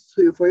for this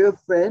for your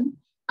friend,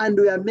 and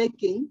we are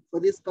making for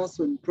this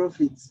person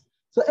profits.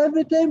 So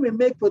every time we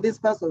make for this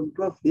person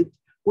profit,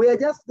 we are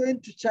just going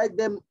to charge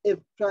them a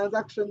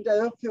transaction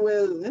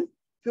fuel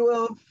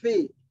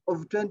fee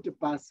of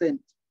 20%.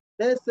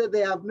 Let's say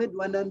they have made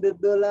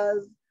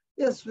 $100.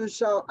 Yes, we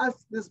shall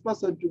ask this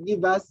person to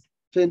give us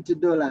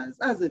 $20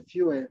 as a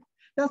fuel.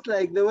 That's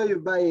like the way you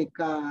buy a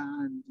car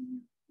and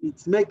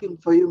it's making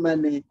for you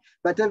money,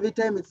 but every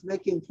time it's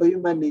making for you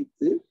money,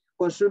 it's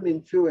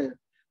consuming fuel.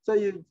 So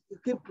you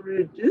keep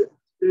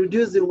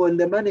reducing on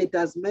the money it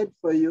has made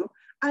for you,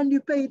 and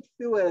you pay it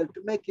fuel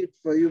to make it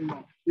for you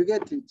more. You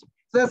get it?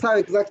 So that's how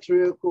exactly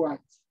Roku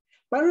works.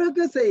 But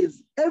Roku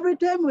says, every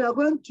time we are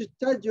going to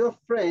charge your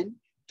friend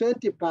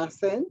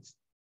 20%,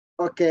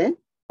 okay,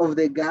 of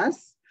the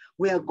gas,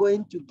 we are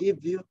going to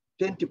give you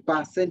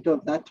 20%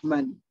 of that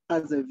money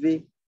as a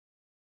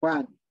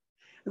V1.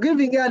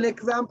 Giving you an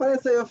example,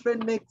 let's say your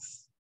friend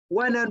makes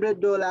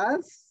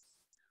 $100.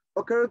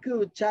 Okay, Roku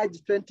will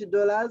charge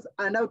 $20,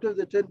 and out of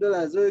the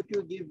 $20, Roku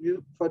will give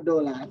you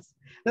 $4.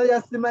 Now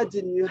just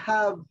imagine you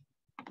have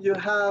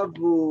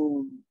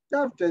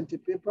 20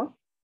 people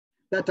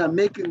that are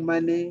making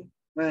money,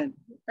 man,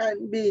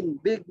 and being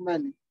big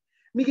money.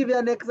 Let me give you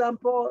an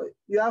example.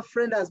 Your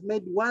friend has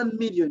made 1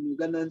 million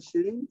Ugandan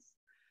shillings,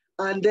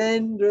 and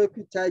then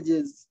Roku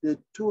charges the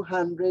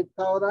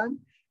 200,000,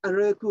 and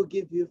Roku will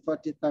give you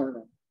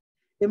 40,000.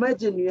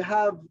 Imagine you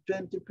have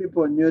 20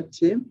 people on your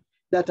team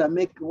that are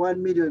making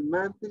 1 million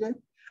monthly.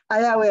 I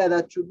am aware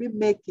that you'll be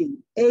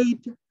making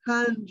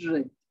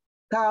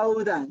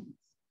 800,000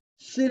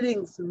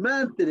 shillings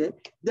monthly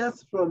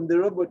just from the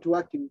robot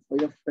working for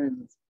your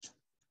friends.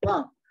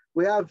 Wow,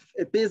 we have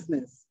a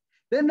business.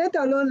 Then let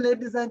alone,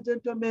 ladies and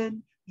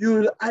gentlemen,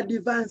 you'll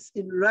advance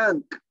in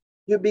rank.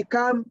 You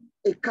become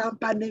a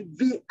company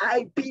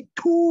VIP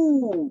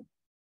 2.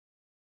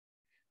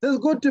 It's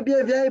good to be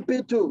a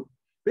VIP 2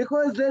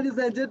 because, ladies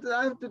and gentlemen,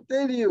 I have to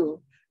tell you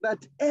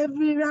that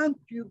every rank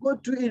you go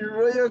to in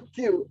Royal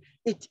Q,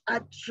 it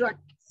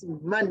attracts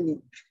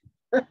money.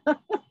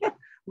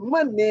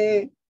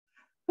 Money.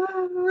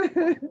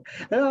 And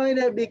when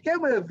I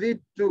became a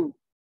V2,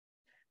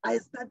 I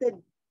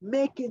started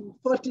making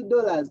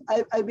 $40.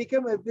 I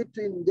became a V2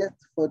 in just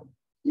for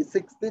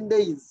 16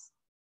 days,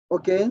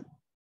 okay,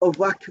 of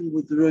working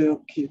with Royal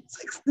Q.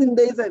 16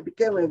 days I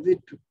became a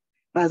V2.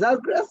 I was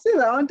aggressive,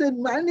 I wanted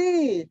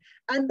money.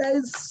 And I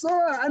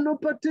saw an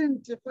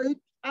opportunity for it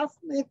to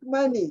make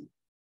money.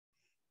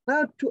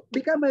 Now to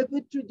become a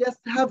V2, you just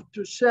have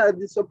to share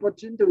this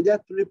opportunity with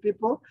just 3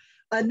 people.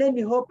 And then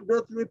you hope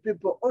those 3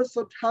 people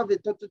also to have a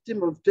total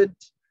team of 20.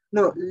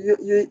 No,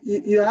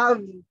 you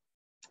have,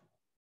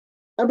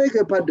 I beg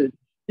your pardon.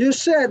 You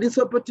share this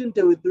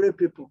opportunity with 3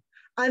 people.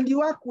 And you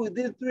work with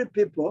these 3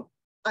 people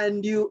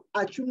and you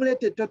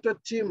accumulate a total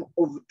team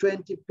of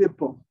 20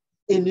 people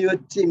in your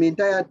team,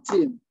 entire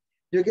team.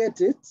 You get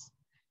it?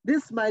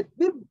 This might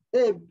be,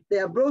 they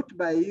are brought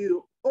by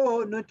you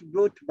or not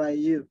brought by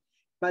you.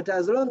 But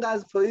as long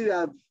as for you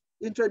have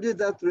introduced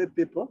that 3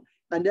 people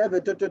and you have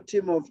a total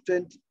team of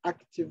 20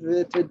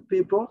 activated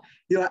people,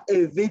 you are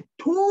a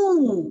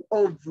V2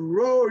 of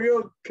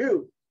Royal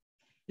Q.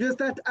 You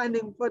start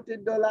earning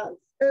 $40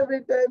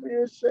 every time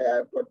you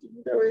share $40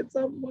 with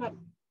someone.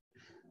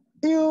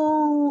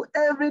 You,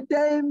 every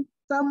time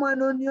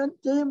someone on your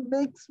team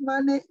makes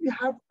money, you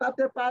have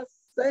 30%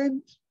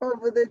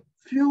 of the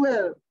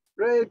fuel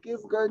Rick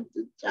is going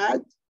to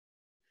charge.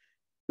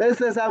 Let's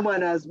say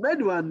someone has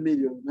made 1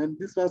 million and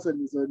this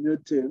person is on your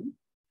team.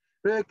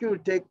 Rick will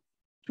take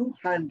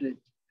 200.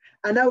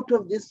 And out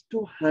of this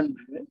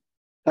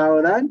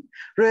 200,000,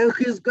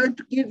 Rick is going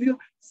to give you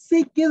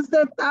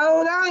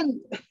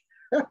 60,000.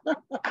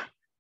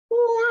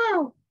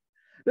 Wow.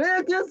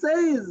 Rick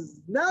says,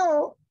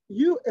 now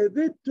you a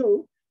bit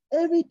too,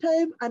 every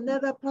time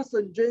another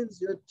person joins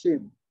your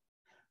team,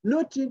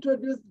 not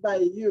introduced by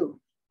you,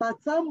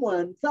 but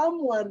someone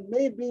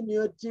maybe in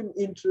your team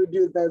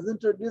has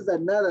introduced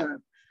another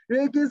one.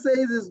 Rick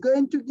says he's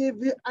going to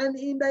give you an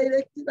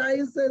indirect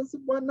license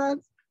bonus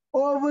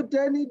of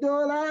 $10.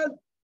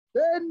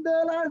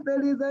 $10,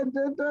 ladies and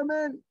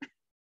gentlemen.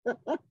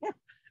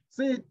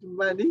 Sweet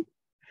money.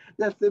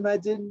 Just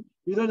imagine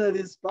you don't know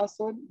this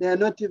person. They are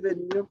not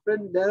even your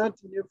friend. They're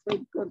not in your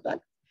friend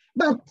contact.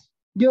 But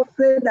your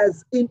friend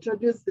has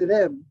introduced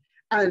them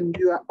and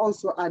you are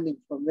also earning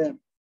from them.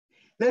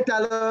 Let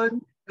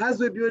alone, as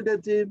we build a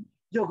team,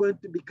 you're going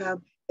to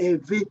become a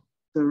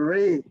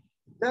V3.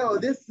 Now,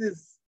 this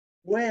is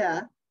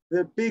where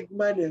the big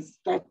money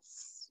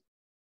starts.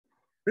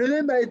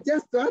 Remember, it's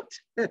just what?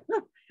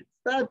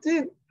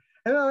 Starting.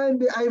 You know,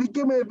 when I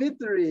became a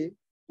V3,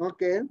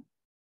 okay,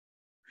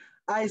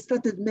 I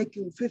started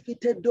making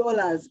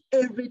 $50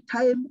 every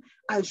time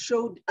I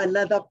showed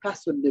another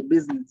person the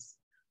business.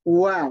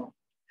 Wow.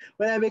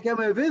 When I became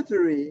a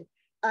V3,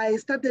 I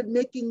started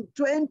making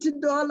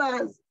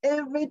 $20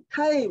 every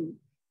time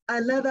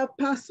another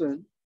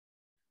person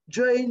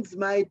joins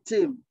my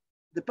team.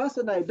 The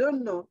person I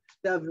don't know,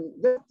 they have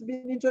just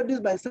been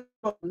introduced by someone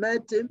on my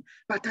team,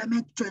 but I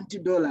make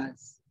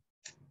 $20.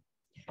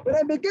 When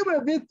I became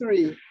a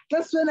V3,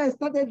 that's when I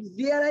started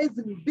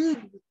realizing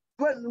big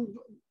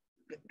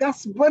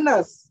gas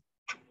bonus.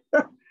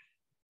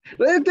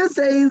 It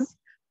says,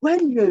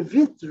 when you're a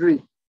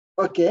V3,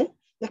 okay,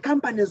 the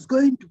company is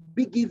going to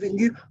be giving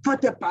you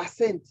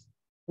 40%.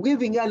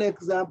 Giving you an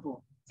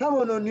example.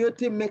 Someone on your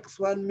team makes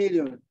 1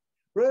 million.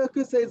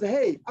 Roku says,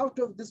 hey, out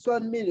of this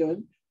 1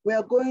 million, we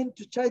are going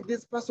to charge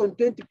this person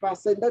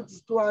 20%, that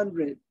is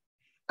 200.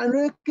 And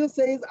Roku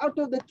says, out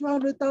of the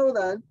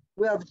 200,000,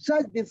 we have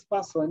charged this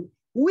person,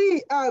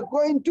 we are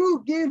going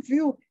to give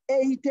you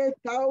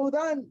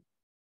 80,000.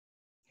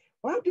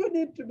 What do you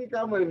need to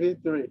become a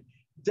V3?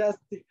 Just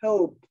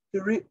help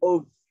 3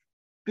 of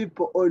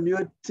people on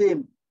your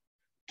team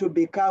to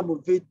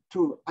become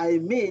V2. I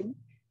mean,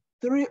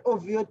 3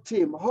 of your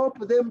team, help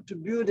them to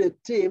build a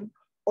team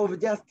of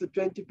just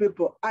 20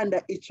 people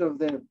under each of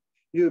them.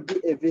 You'll be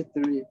a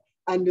V3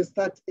 and you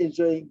start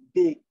enjoying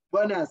big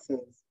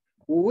bonuses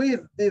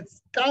with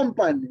this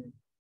company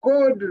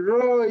called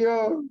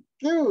Royal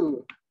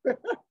Q.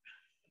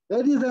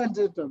 Ladies and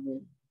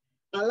gentlemen,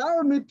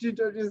 allow me to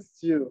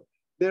introduce you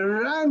the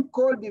rank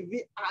called the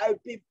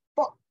VIP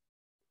 4.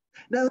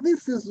 Now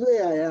this is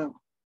where I am.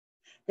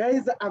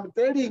 Guys, I'm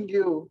telling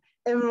you,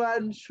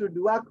 everyone should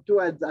work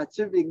towards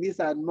achieving this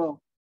and more.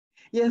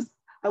 Yes,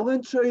 I'm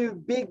going to show you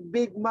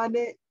big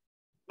money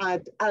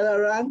at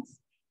other ranks,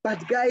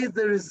 but guys,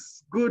 there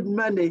is good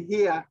money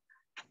here.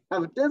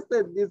 I've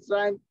tested this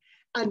rank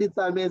and it's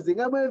amazing.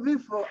 I'm a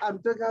V4, I'm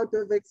talking out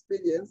of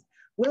experience.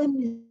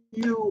 When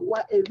you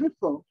were a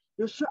V4,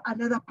 you show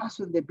another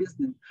person the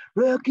business.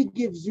 Royalty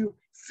gives you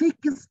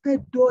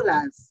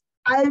 $60.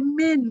 I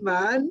mean,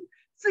 man,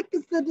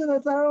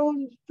 $60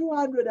 around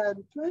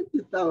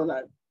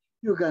 220,000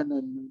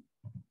 Ugandan.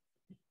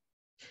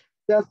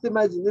 Just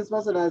imagine this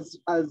person has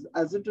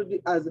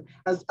activated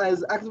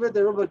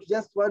the robot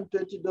just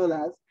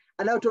 $120,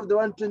 and out of the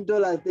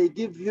 $120, they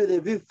give you the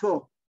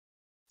V4,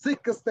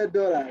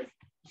 $60,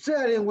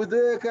 sharing with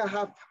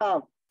the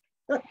half.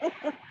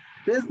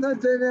 There's no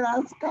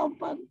generous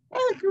company.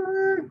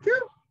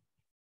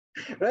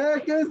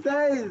 Reke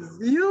says,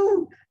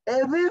 you, a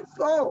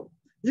V4,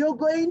 you're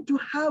going to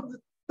have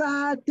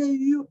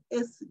 30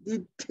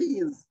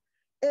 USDTs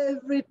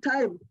every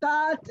time.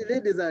 30,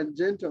 ladies and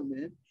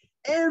gentlemen,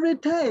 every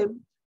time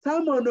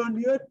someone on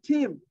your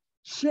team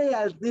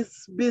shares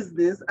this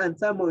business and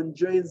someone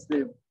joins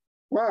them.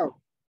 Wow,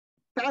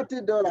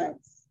 $30.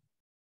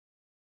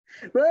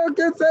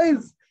 Rocket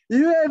says,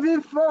 you a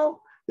V4,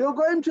 you're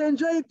going to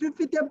enjoy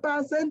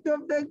 50%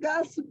 of the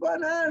gas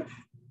bonus.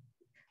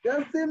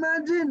 Just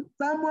imagine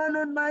someone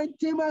on my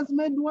team has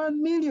made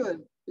 1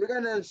 million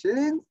Ugandan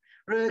shillings.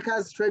 Rocket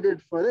has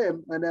traded for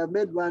them and have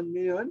made 1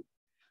 million.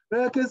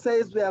 Rocket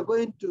says we are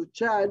going to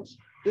charge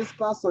this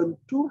person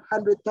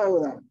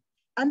 200,000.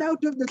 And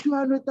out of the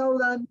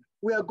 200,000,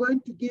 we are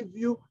going to give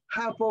you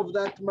half of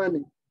that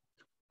money.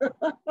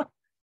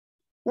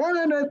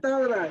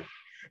 100,000.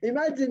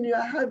 Imagine you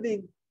are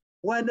having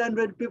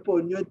 100 people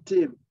on your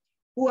team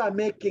who are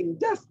making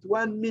just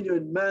 1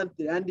 million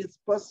monthly, and it's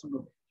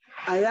possible.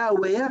 Are you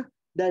aware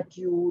that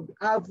you would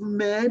have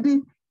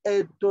made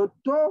a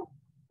total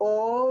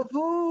of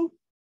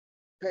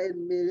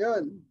 10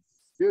 million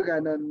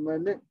Ugandan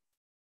money?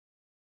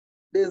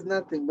 There's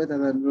nothing better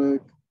than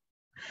work.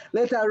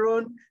 Later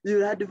on,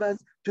 you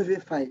advance to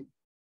V5.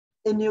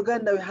 In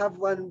Uganda, we have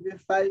one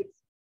V5.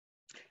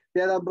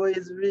 The other boy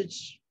is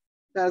rich,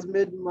 has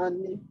made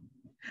money.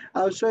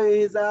 I'll show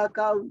you his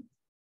account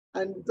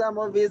and some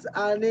of his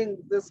earnings,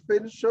 the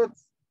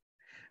screenshots.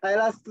 I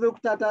last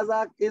looked at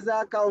his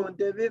account,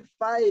 the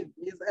V5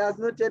 has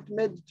not yet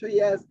made 2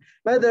 years.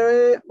 By the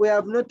way, we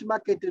have not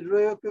marketed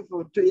Royalty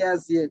for 2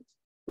 years yet.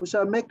 We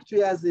shall make 2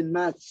 years in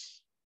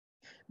March.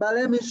 But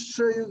let me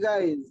show you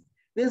guys,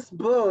 this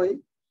boy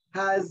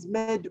has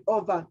made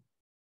over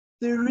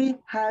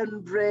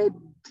 300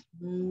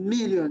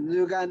 million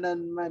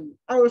Ugandan money.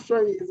 I will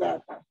show you his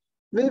account.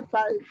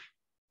 V5,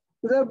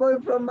 the boy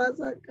from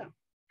Masaka.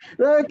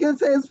 Royalty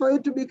says for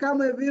you to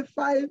become a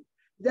V5,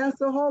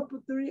 just hope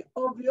 3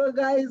 of you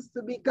guys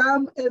to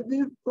become a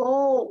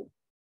V4.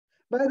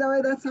 By the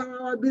way, that's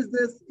how our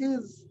business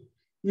is.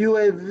 You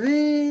are a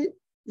V2,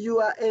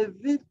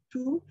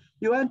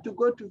 you want to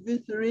go to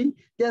V3,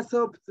 just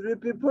hope 3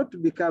 people to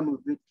become a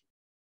V2.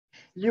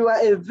 You are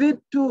a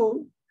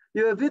V2,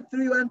 you are a V3,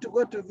 you want to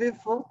go to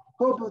V4,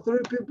 hope 3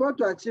 people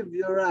to achieve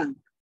your rank.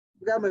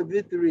 Become a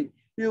V3,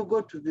 you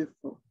go to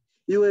V4.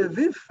 You are a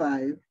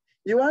V5,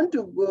 you want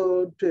to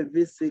go to a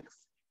V6,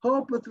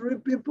 hope 3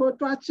 people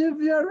to achieve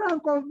your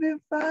rank of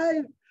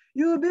V5.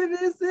 You'll be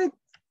V6.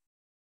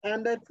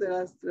 And that's the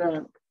last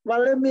rank.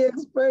 But let me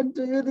explain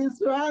to you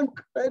this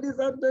rank, ladies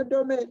and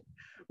gentlemen.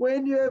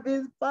 When you have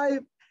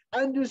V5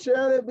 and you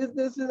share the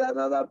business with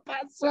another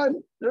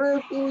person,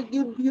 Royalty will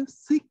give you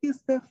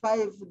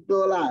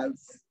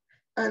 $65.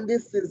 And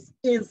this is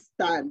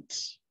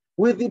instant.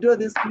 Withdraw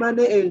this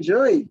money,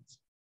 enjoy it.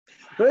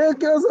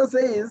 Royalty also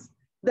says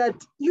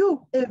that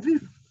you, a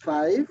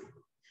V5,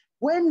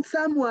 when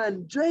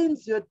someone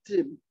joins your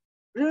team,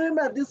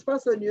 remember this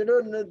person, you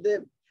don't know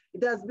them.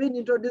 It has been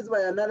introduced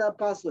by another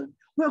person.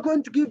 We're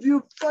going to give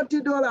you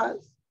 $40.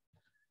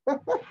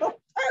 $40.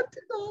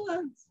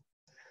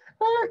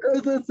 I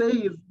also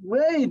say,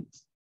 wait,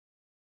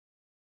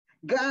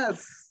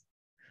 guys,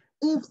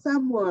 if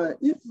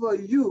for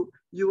you,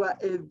 you are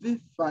a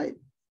V5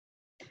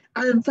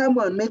 and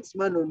someone makes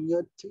money on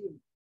your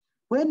team,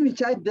 when we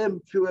charge them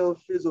fuel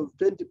fees of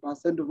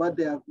 20% of what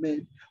they have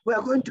made, we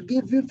are going to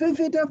give you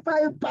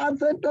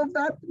 55% of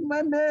that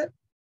money.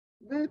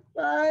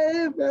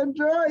 V5,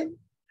 enjoy.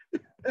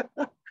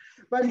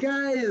 But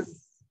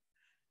guys,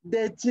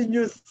 the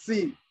genius,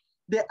 the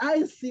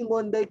icing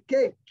on the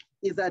cake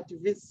is at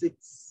V6.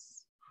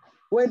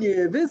 When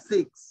you're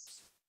V6,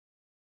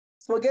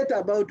 forget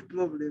about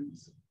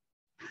problems.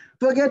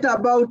 Forget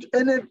about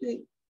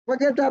anything.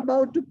 Forget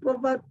about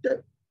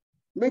poverty.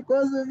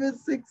 Because of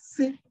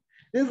V6,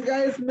 these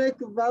guys make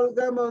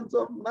vulgar amounts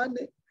of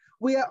money.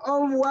 We are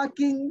all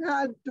working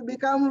hard to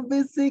become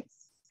V6.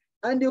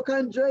 And you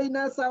can join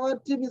us. Our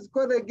team is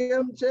called the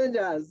Game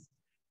Changers.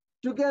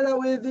 Together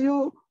with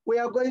you, we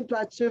are going to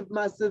achieve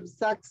massive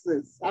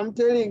success. I'm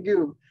telling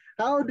you.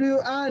 How do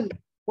you earn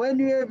when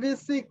you are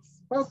V6?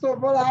 First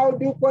of all, how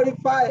do you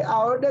qualify? I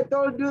already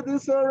told you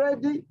this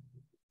already.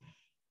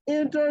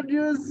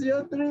 Introduce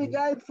your 3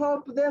 guys,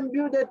 help them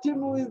build a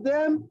team with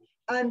them,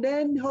 and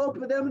then help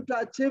them to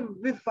achieve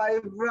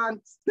V5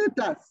 rank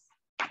status.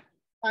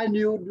 And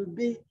you would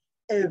be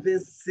a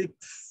V6.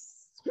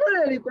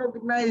 Fully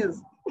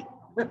recognized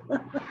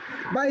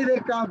by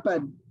the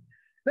company.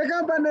 The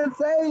company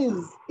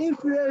says,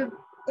 if you're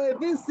a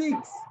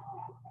V6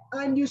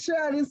 and you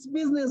share this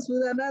business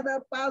with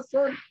another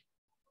person,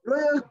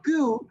 Royal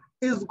Q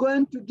is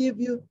going to give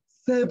you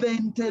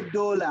 $70.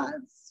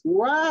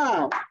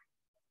 Wow.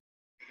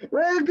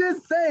 Royal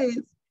Q says,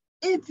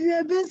 if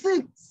you're a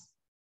V6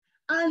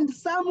 and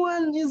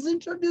someone is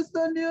introduced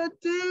on your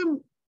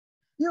team,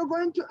 you're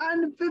going to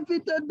earn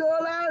 $50.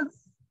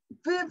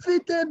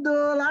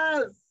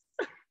 $50.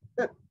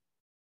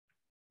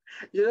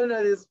 You don't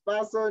know this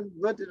person,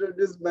 not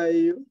introduced by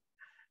you.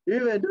 You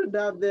even don't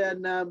have their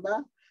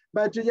number,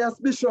 but you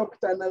just be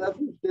shocked, another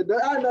 $50,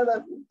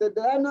 another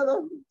 $50,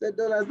 another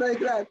 $50, like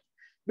that.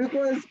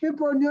 Because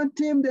people on your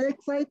team, they're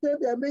excited,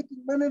 they're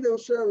making money, they'll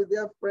share with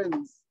their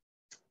friends.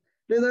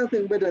 There's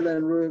nothing better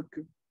than Royal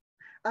Q.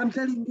 I'm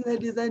telling you,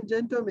 ladies and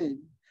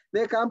gentlemen,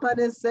 the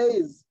company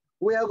says,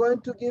 we are going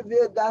to give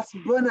you a gas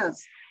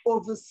bonus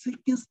of 60%.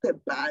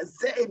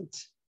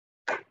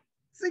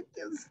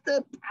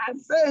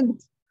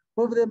 60%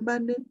 of the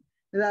money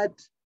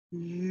that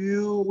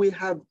we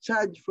have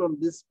charged from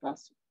this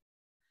person.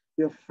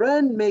 Your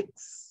friend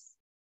makes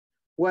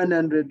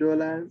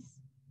 $100.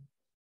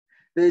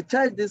 They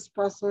charge this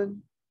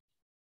person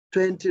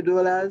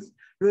 $20.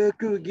 Royal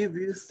Q will give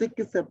you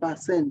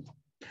 60%.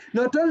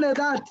 Not only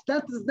that,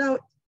 that is now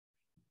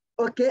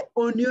okay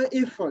on your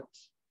effort.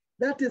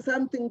 That is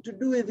something to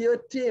do with your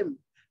team.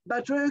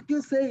 But Royal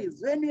Q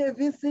says, when you have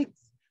V6,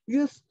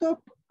 you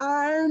stop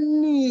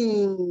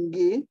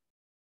earning.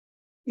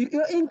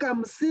 Your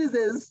income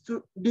ceases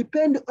to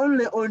depend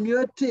only on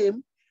your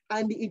team,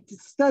 and it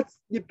starts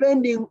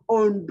depending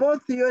on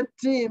both your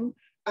team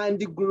and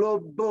the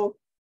global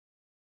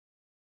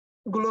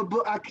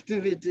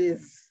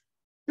activities.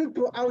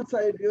 People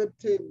outside your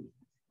team,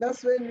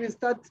 That's when we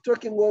start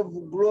talking of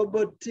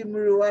global team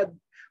reward,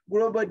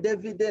 global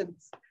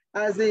dividends,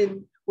 as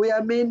in we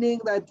are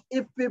meaning that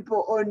if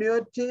people on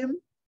your team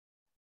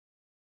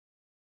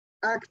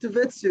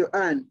activates, you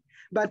earn.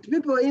 But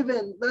people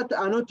even that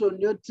are not on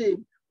your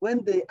team,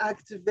 when they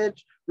activate,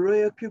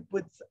 Royalty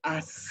puts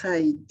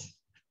aside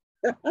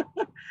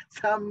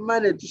some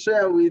money to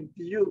share with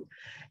you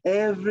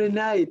every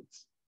night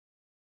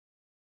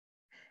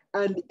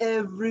and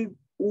every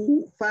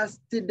first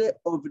day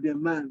of the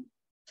month.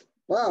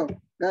 Wow,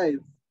 guys.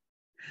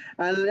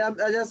 And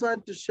I just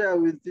want to share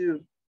with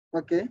you,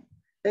 okay,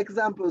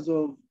 examples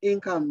of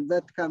income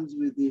that comes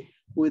with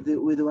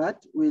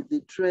what? With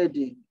the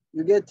trading.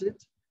 You get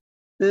it?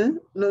 No,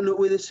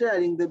 with the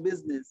sharing the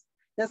business.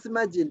 Just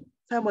imagine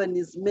someone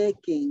is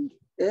making,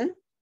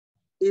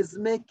 is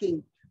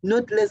making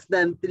not less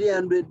than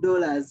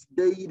 $300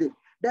 daily.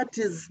 That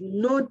is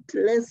not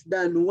less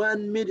than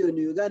 1 million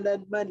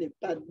Ugandan money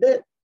per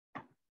day.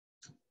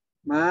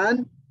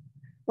 Man,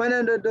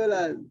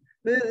 $100.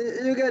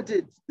 You get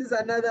it? This is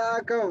another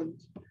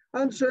account.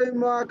 I'm showing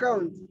more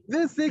accounts.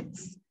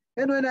 V6.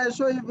 And when I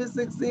show you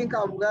V6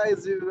 income,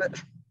 guys, you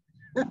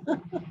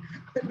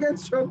get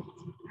shocked.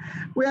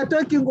 We are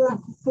talking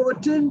of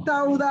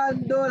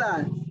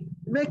 $14,000.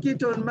 Make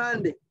it on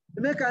Monday.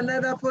 Make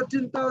another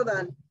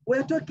 14,000.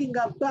 We're talking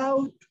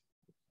about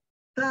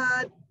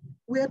that.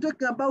 We are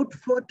talking about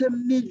 40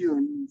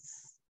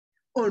 millions.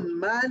 On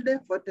Monday,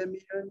 40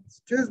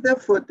 millions. Tuesday,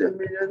 40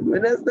 millions.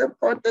 Wednesday,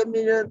 40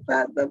 millions.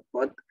 Thursday,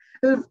 40.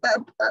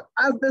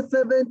 After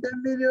 70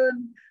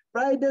 million.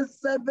 Friday,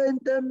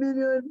 70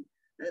 million.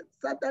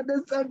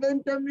 Saturday,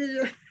 70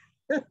 million.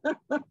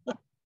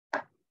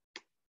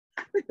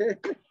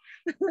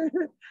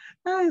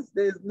 Guys,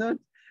 there's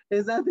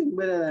nothing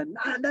better than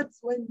that. That's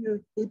when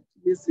you hit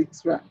this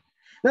extra.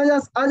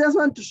 Now I just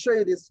want to show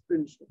you this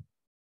screenshot.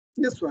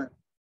 This one.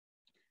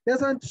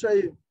 Just want to show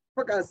you.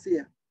 Focus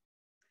here.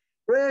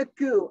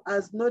 RayQ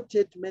has not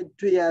yet made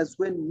 2 years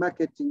when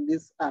marketing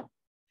this app.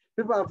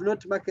 People have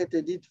not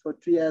marketed it for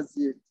 2 years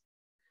yet.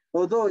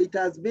 Although it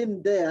has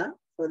been there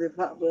for the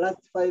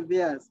last 5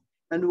 years,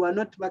 and we are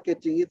not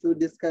marketing it through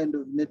this kind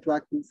of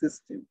networking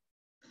system.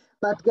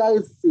 But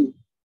guys, see,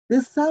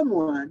 this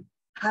someone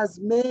has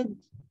made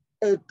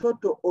a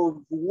total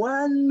of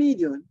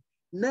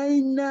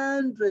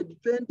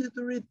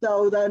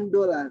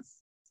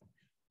 $1,923,000.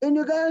 In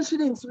Ugandan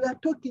shillings, we are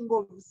talking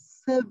of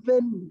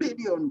 7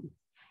 billion.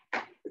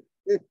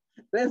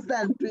 Less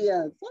than 2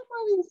 years.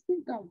 Someone is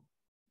thinking.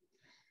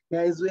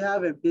 Guys, we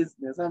have a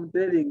business. I'm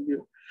telling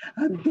you.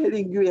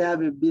 We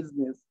have a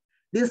business.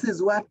 This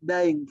is what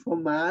dying for,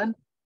 man.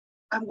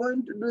 I'm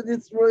going to do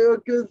this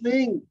RayQ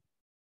thing.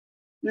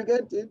 You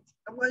get it?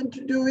 I'm going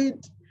to do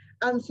it.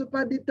 I'm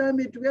super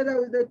determined. Together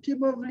with a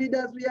team of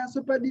leaders, we are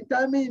super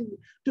determined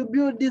to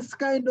build this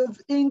kind of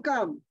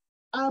income.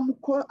 I'm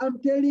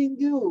telling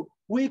you,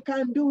 we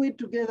can do it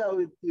together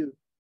with you.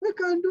 We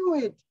can do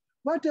it.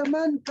 What a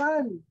man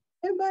can,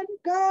 a man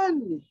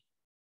can.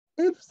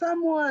 If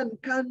someone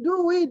can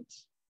do it,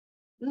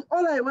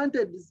 all I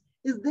wanted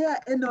is there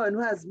anyone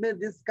who has made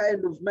this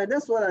kind of money?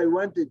 That's what I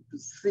wanted to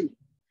see.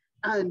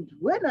 And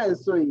when I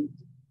saw it,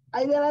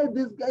 I realized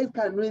these guys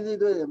can really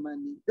do the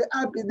money.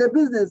 The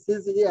business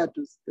is here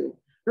to stay.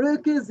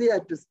 RayQ is here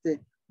to stay.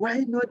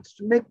 Why not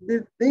make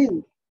this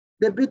thing?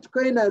 The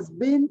Bitcoin has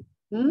been,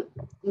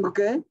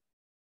 okay,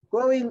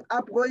 going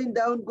up, going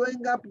down,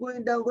 going up,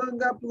 going down,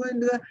 going up,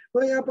 going down,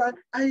 going up.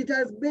 And it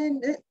has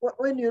been,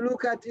 when you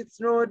look at its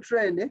normal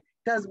trend, it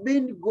has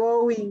been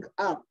going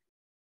up.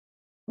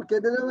 Okay,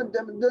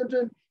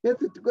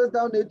 yes, it goes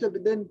down a little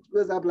bit, then it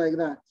goes up like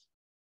that.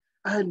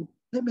 And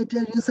let me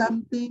tell you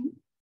something.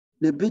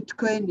 The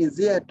Bitcoin is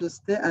here to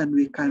stay and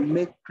we can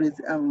make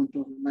crazy amount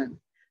of money.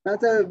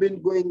 That's how we've been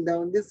going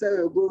down. This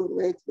year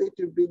we expect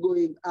to be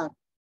going up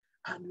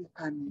and we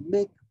can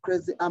make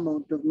crazy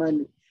amount of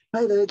money.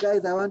 By the way,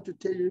 guys, I want to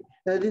tell you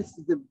that this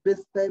is the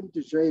best time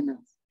to join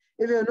us.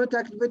 If you're not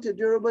activated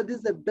your robot, this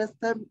is the best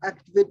time to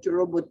activate your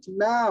robot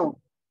now.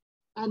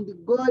 And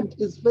God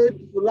is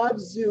faithful,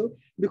 loves you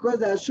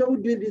because I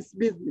showed you this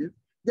business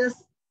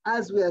just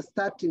as we are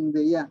starting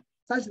the year,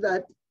 such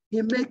that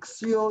He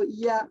makes your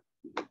year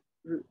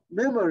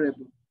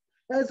memorable.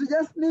 As we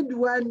just need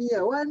 1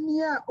 year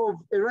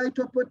of a right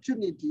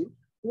opportunity,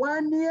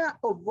 1 year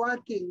of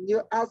working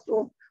your ass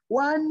off,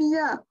 1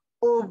 year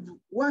of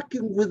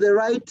working with the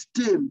right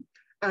team,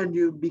 and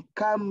you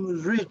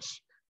become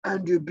rich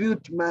and you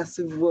build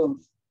massive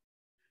wealth.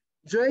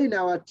 Join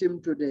our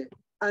team today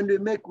and we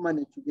make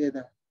money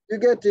together. You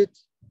get it?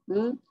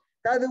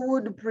 Cathy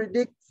Wood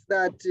predicts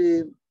that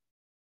the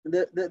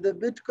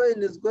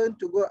Bitcoin is going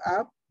to go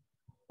up,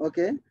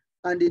 okay?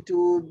 And it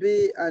will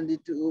be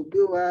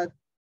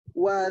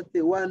worth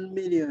 1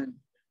 million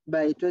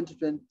by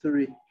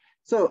 2023.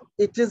 So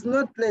it is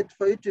not late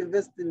for you to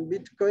invest in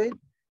Bitcoin.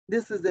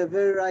 This is a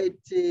very right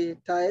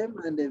time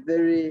and a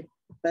very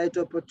right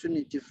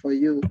opportunity for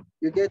you.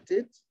 You get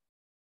it?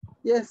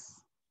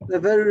 Yes, the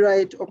very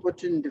right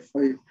opportunity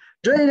for you.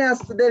 Join us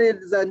today,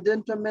 ladies and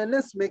gentlemen.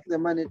 Let's make the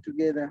money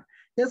together.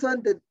 Just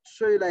wanted to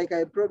show you, like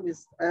I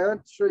promised, I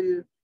want to show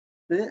you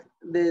the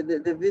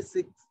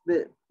V6,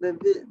 the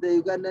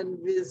Ugandan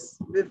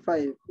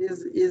V5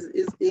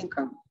 is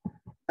income.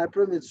 I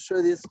promise to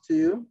show this to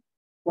you.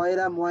 While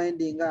I'm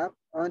winding up,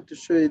 I want to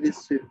show you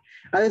this to you.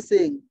 I was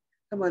saying,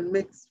 someone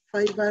makes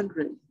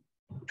 500,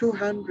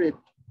 200,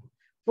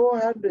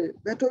 400.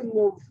 We're talking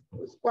of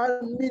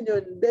 1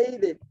 million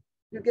daily.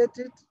 You get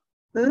it?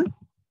 Huh?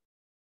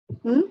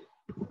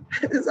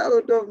 It's a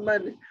lot of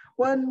money.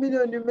 1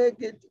 million, you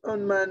make it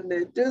on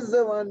Monday.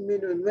 Tuesday, 1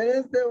 million.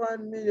 Wednesday,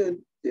 1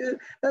 million.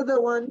 Thursday,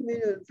 1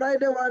 million.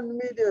 Friday, 1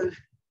 million.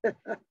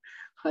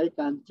 Why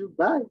can't you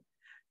buy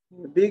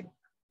a big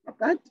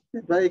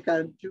apartment? Why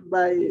can't you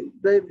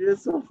drive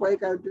yourself? Why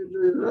can't you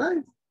do it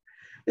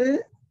right?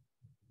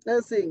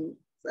 Let's sing.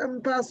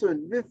 Some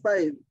person,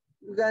 V5,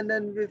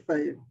 Ugandan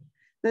V5.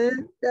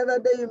 The other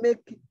day you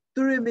make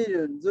 3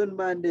 million on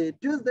Monday.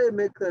 Tuesday you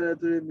make another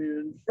 3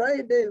 million.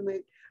 Friday you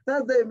make,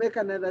 Thursday you make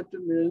another 2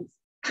 million.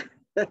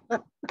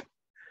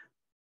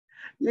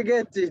 You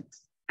get it.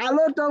 A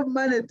lot of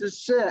money to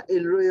share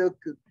in Royal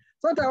Q.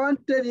 So what I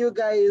want to tell you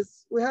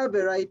guys, we have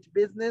a right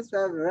business, we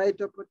have a right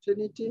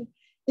opportunity.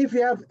 If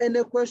you have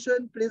any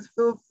question, please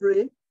feel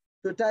free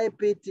to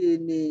type it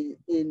in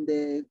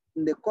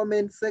the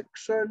comment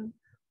section,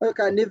 or you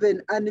can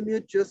even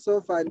unmute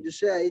yourself and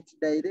share it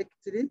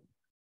directly,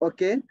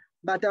 okay?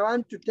 But I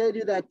want to tell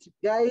you that,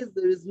 guys,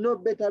 there is no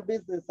better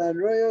business than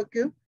Royal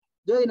Q.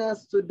 Join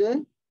us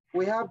today.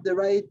 We have the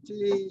right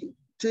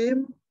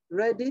team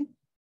ready.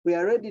 We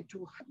are ready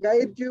to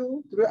guide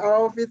you through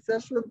our office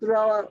session, through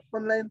our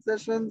online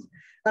sessions,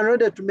 and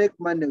ready to make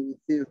money with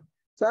you.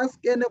 So ask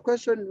any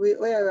question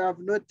where you have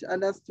not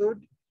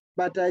understood,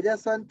 but I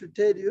just want to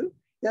tell you,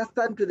 just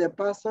turn to the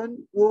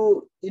person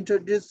who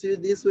introduced you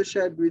this, who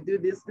shared with you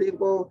this link,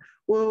 or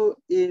who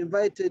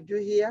invited you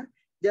here.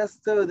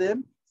 Just tell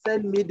them,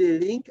 send me the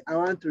link, I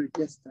want to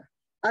register.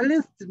 At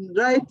least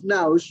right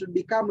now, you should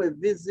become a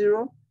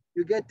V0.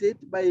 You get it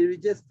by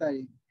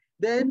registering.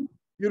 Then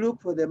you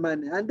look for the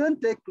money, and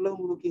don't take long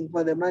looking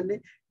for the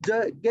money.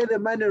 Just get the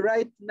money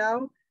right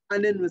now,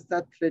 and then we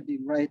start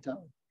trading right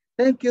now.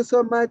 Thank you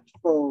so much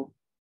for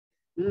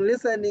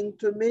listening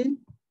to me.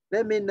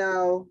 Let me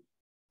now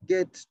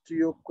get to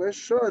your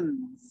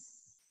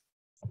questions.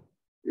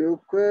 Your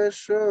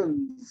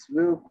questions.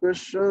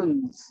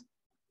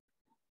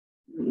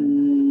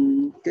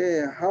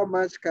 Okay, how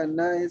much can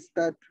I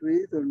start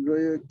with on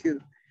Royal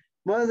Q?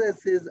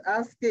 Moses is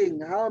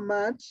asking, how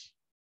much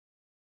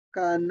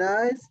can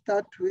I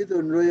start with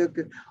on Royal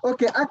Q?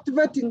 Okay,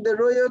 activating the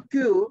Royal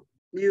Q,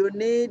 you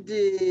need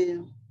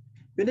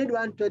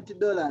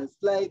 $120,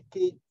 like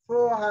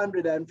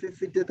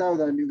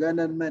 450,000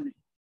 Ugandan money.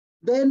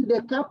 Then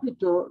the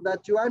capital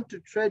that you want to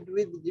trade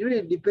with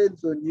really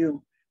depends on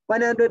you.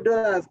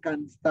 $100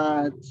 can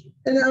start,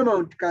 any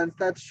amount can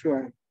start,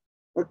 sure.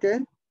 Okay,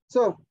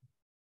 so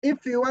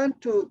if you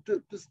want to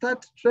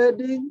start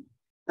trading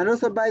and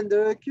also buying the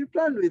Royal Q,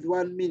 plan with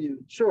 1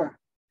 million, sure.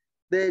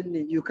 Then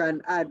you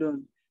can add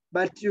on.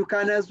 But you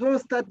can as well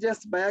start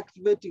just by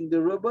activating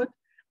the robot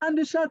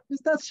and start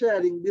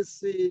sharing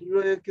this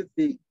Royal Q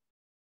thing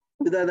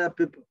with other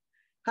people.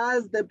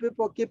 As the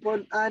people keep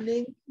on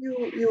earning,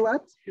 you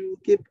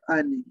keep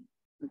earning,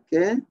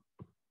 okay?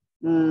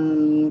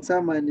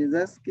 Someone is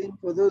asking,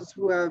 for those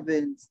who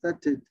haven't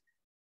started,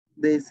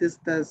 the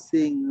sisters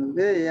sing.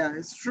 Okay, yeah,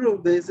 it's true,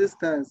 the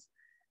sisters.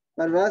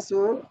 But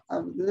also,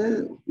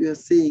 you're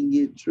seeing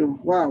it true.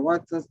 Wow,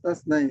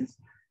 that's nice.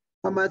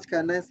 How much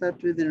can I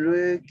start with in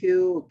Royal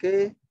Q?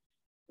 Okay.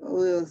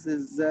 Who else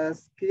is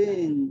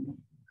asking?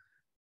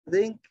 I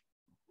think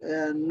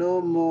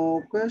no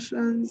more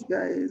questions,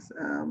 guys.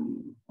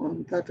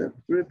 On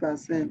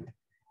 33%.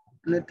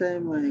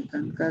 Anytime I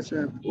can catch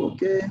up,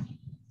 okay?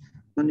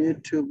 On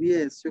YouTube,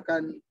 yes, you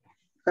can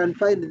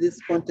find this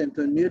content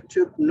on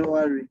YouTube, no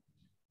worry.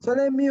 So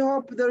let me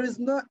hope there is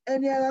no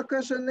any other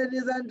question,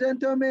 ladies and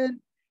gentlemen.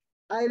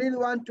 I really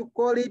want to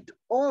call it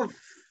off.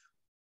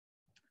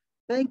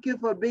 Thank you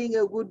for being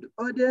a good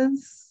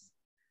audience.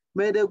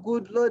 May the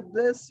good Lord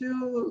bless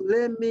you.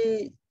 Let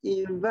me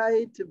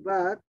invite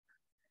back.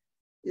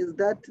 Is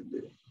that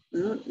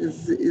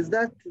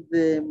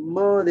the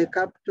more the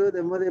capital,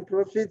 the more the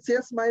profits?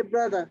 Yes, my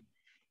brother,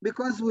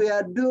 because we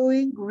are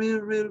doing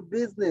real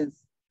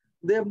business.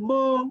 The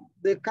more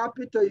the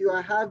capital you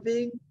are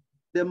having,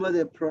 the more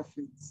the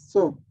profits.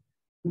 So,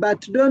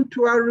 but don't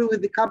worry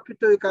with the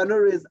capital, you can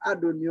always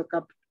add on your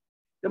capital.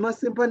 The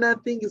most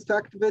important thing is to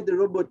activate the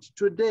robot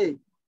today.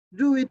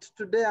 Do it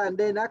today and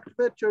then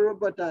activate your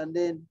robot and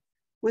then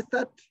we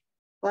start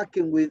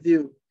working with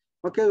you.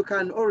 Okay, you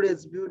can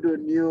always build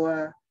on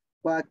your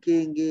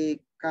working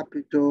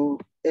capital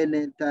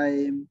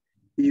anytime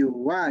you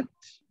want.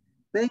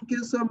 Thank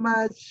you so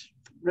much,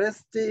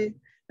 Resty.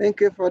 Thank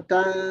you for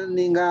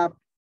turning up.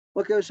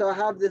 Okay, we shall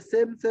have the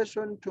same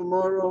session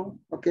tomorrow,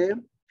 okay,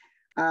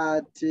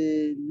 at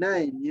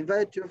 9.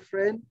 Invite your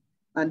friend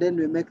and then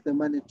we make the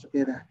money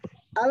together.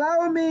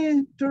 Allow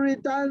me to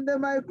return the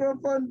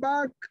microphone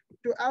back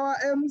to our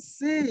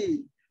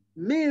MC,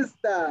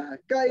 Mr.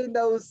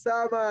 Kainda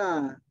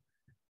Usama.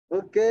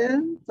 Okay,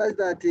 such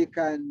that he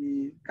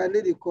can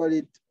really call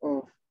it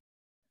off.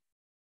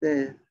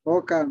 There,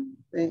 welcome.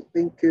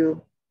 Thank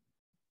you.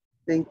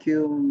 Thank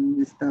you,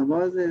 Mr.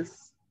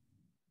 Moses,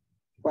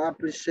 for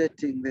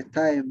appreciating the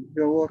time.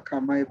 You're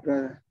welcome, my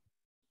brother.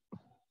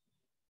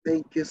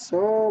 Thank you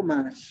so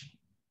much.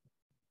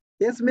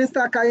 Yes,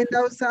 Mr.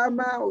 Kainda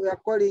Usama, we are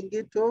calling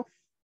it off.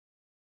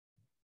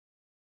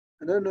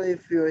 I don't know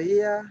if you're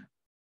here,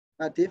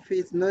 but if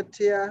he's not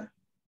here,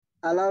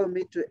 allow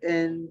me to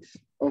end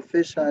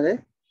officially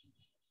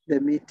the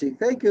meeting.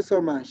 Thank you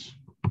so much.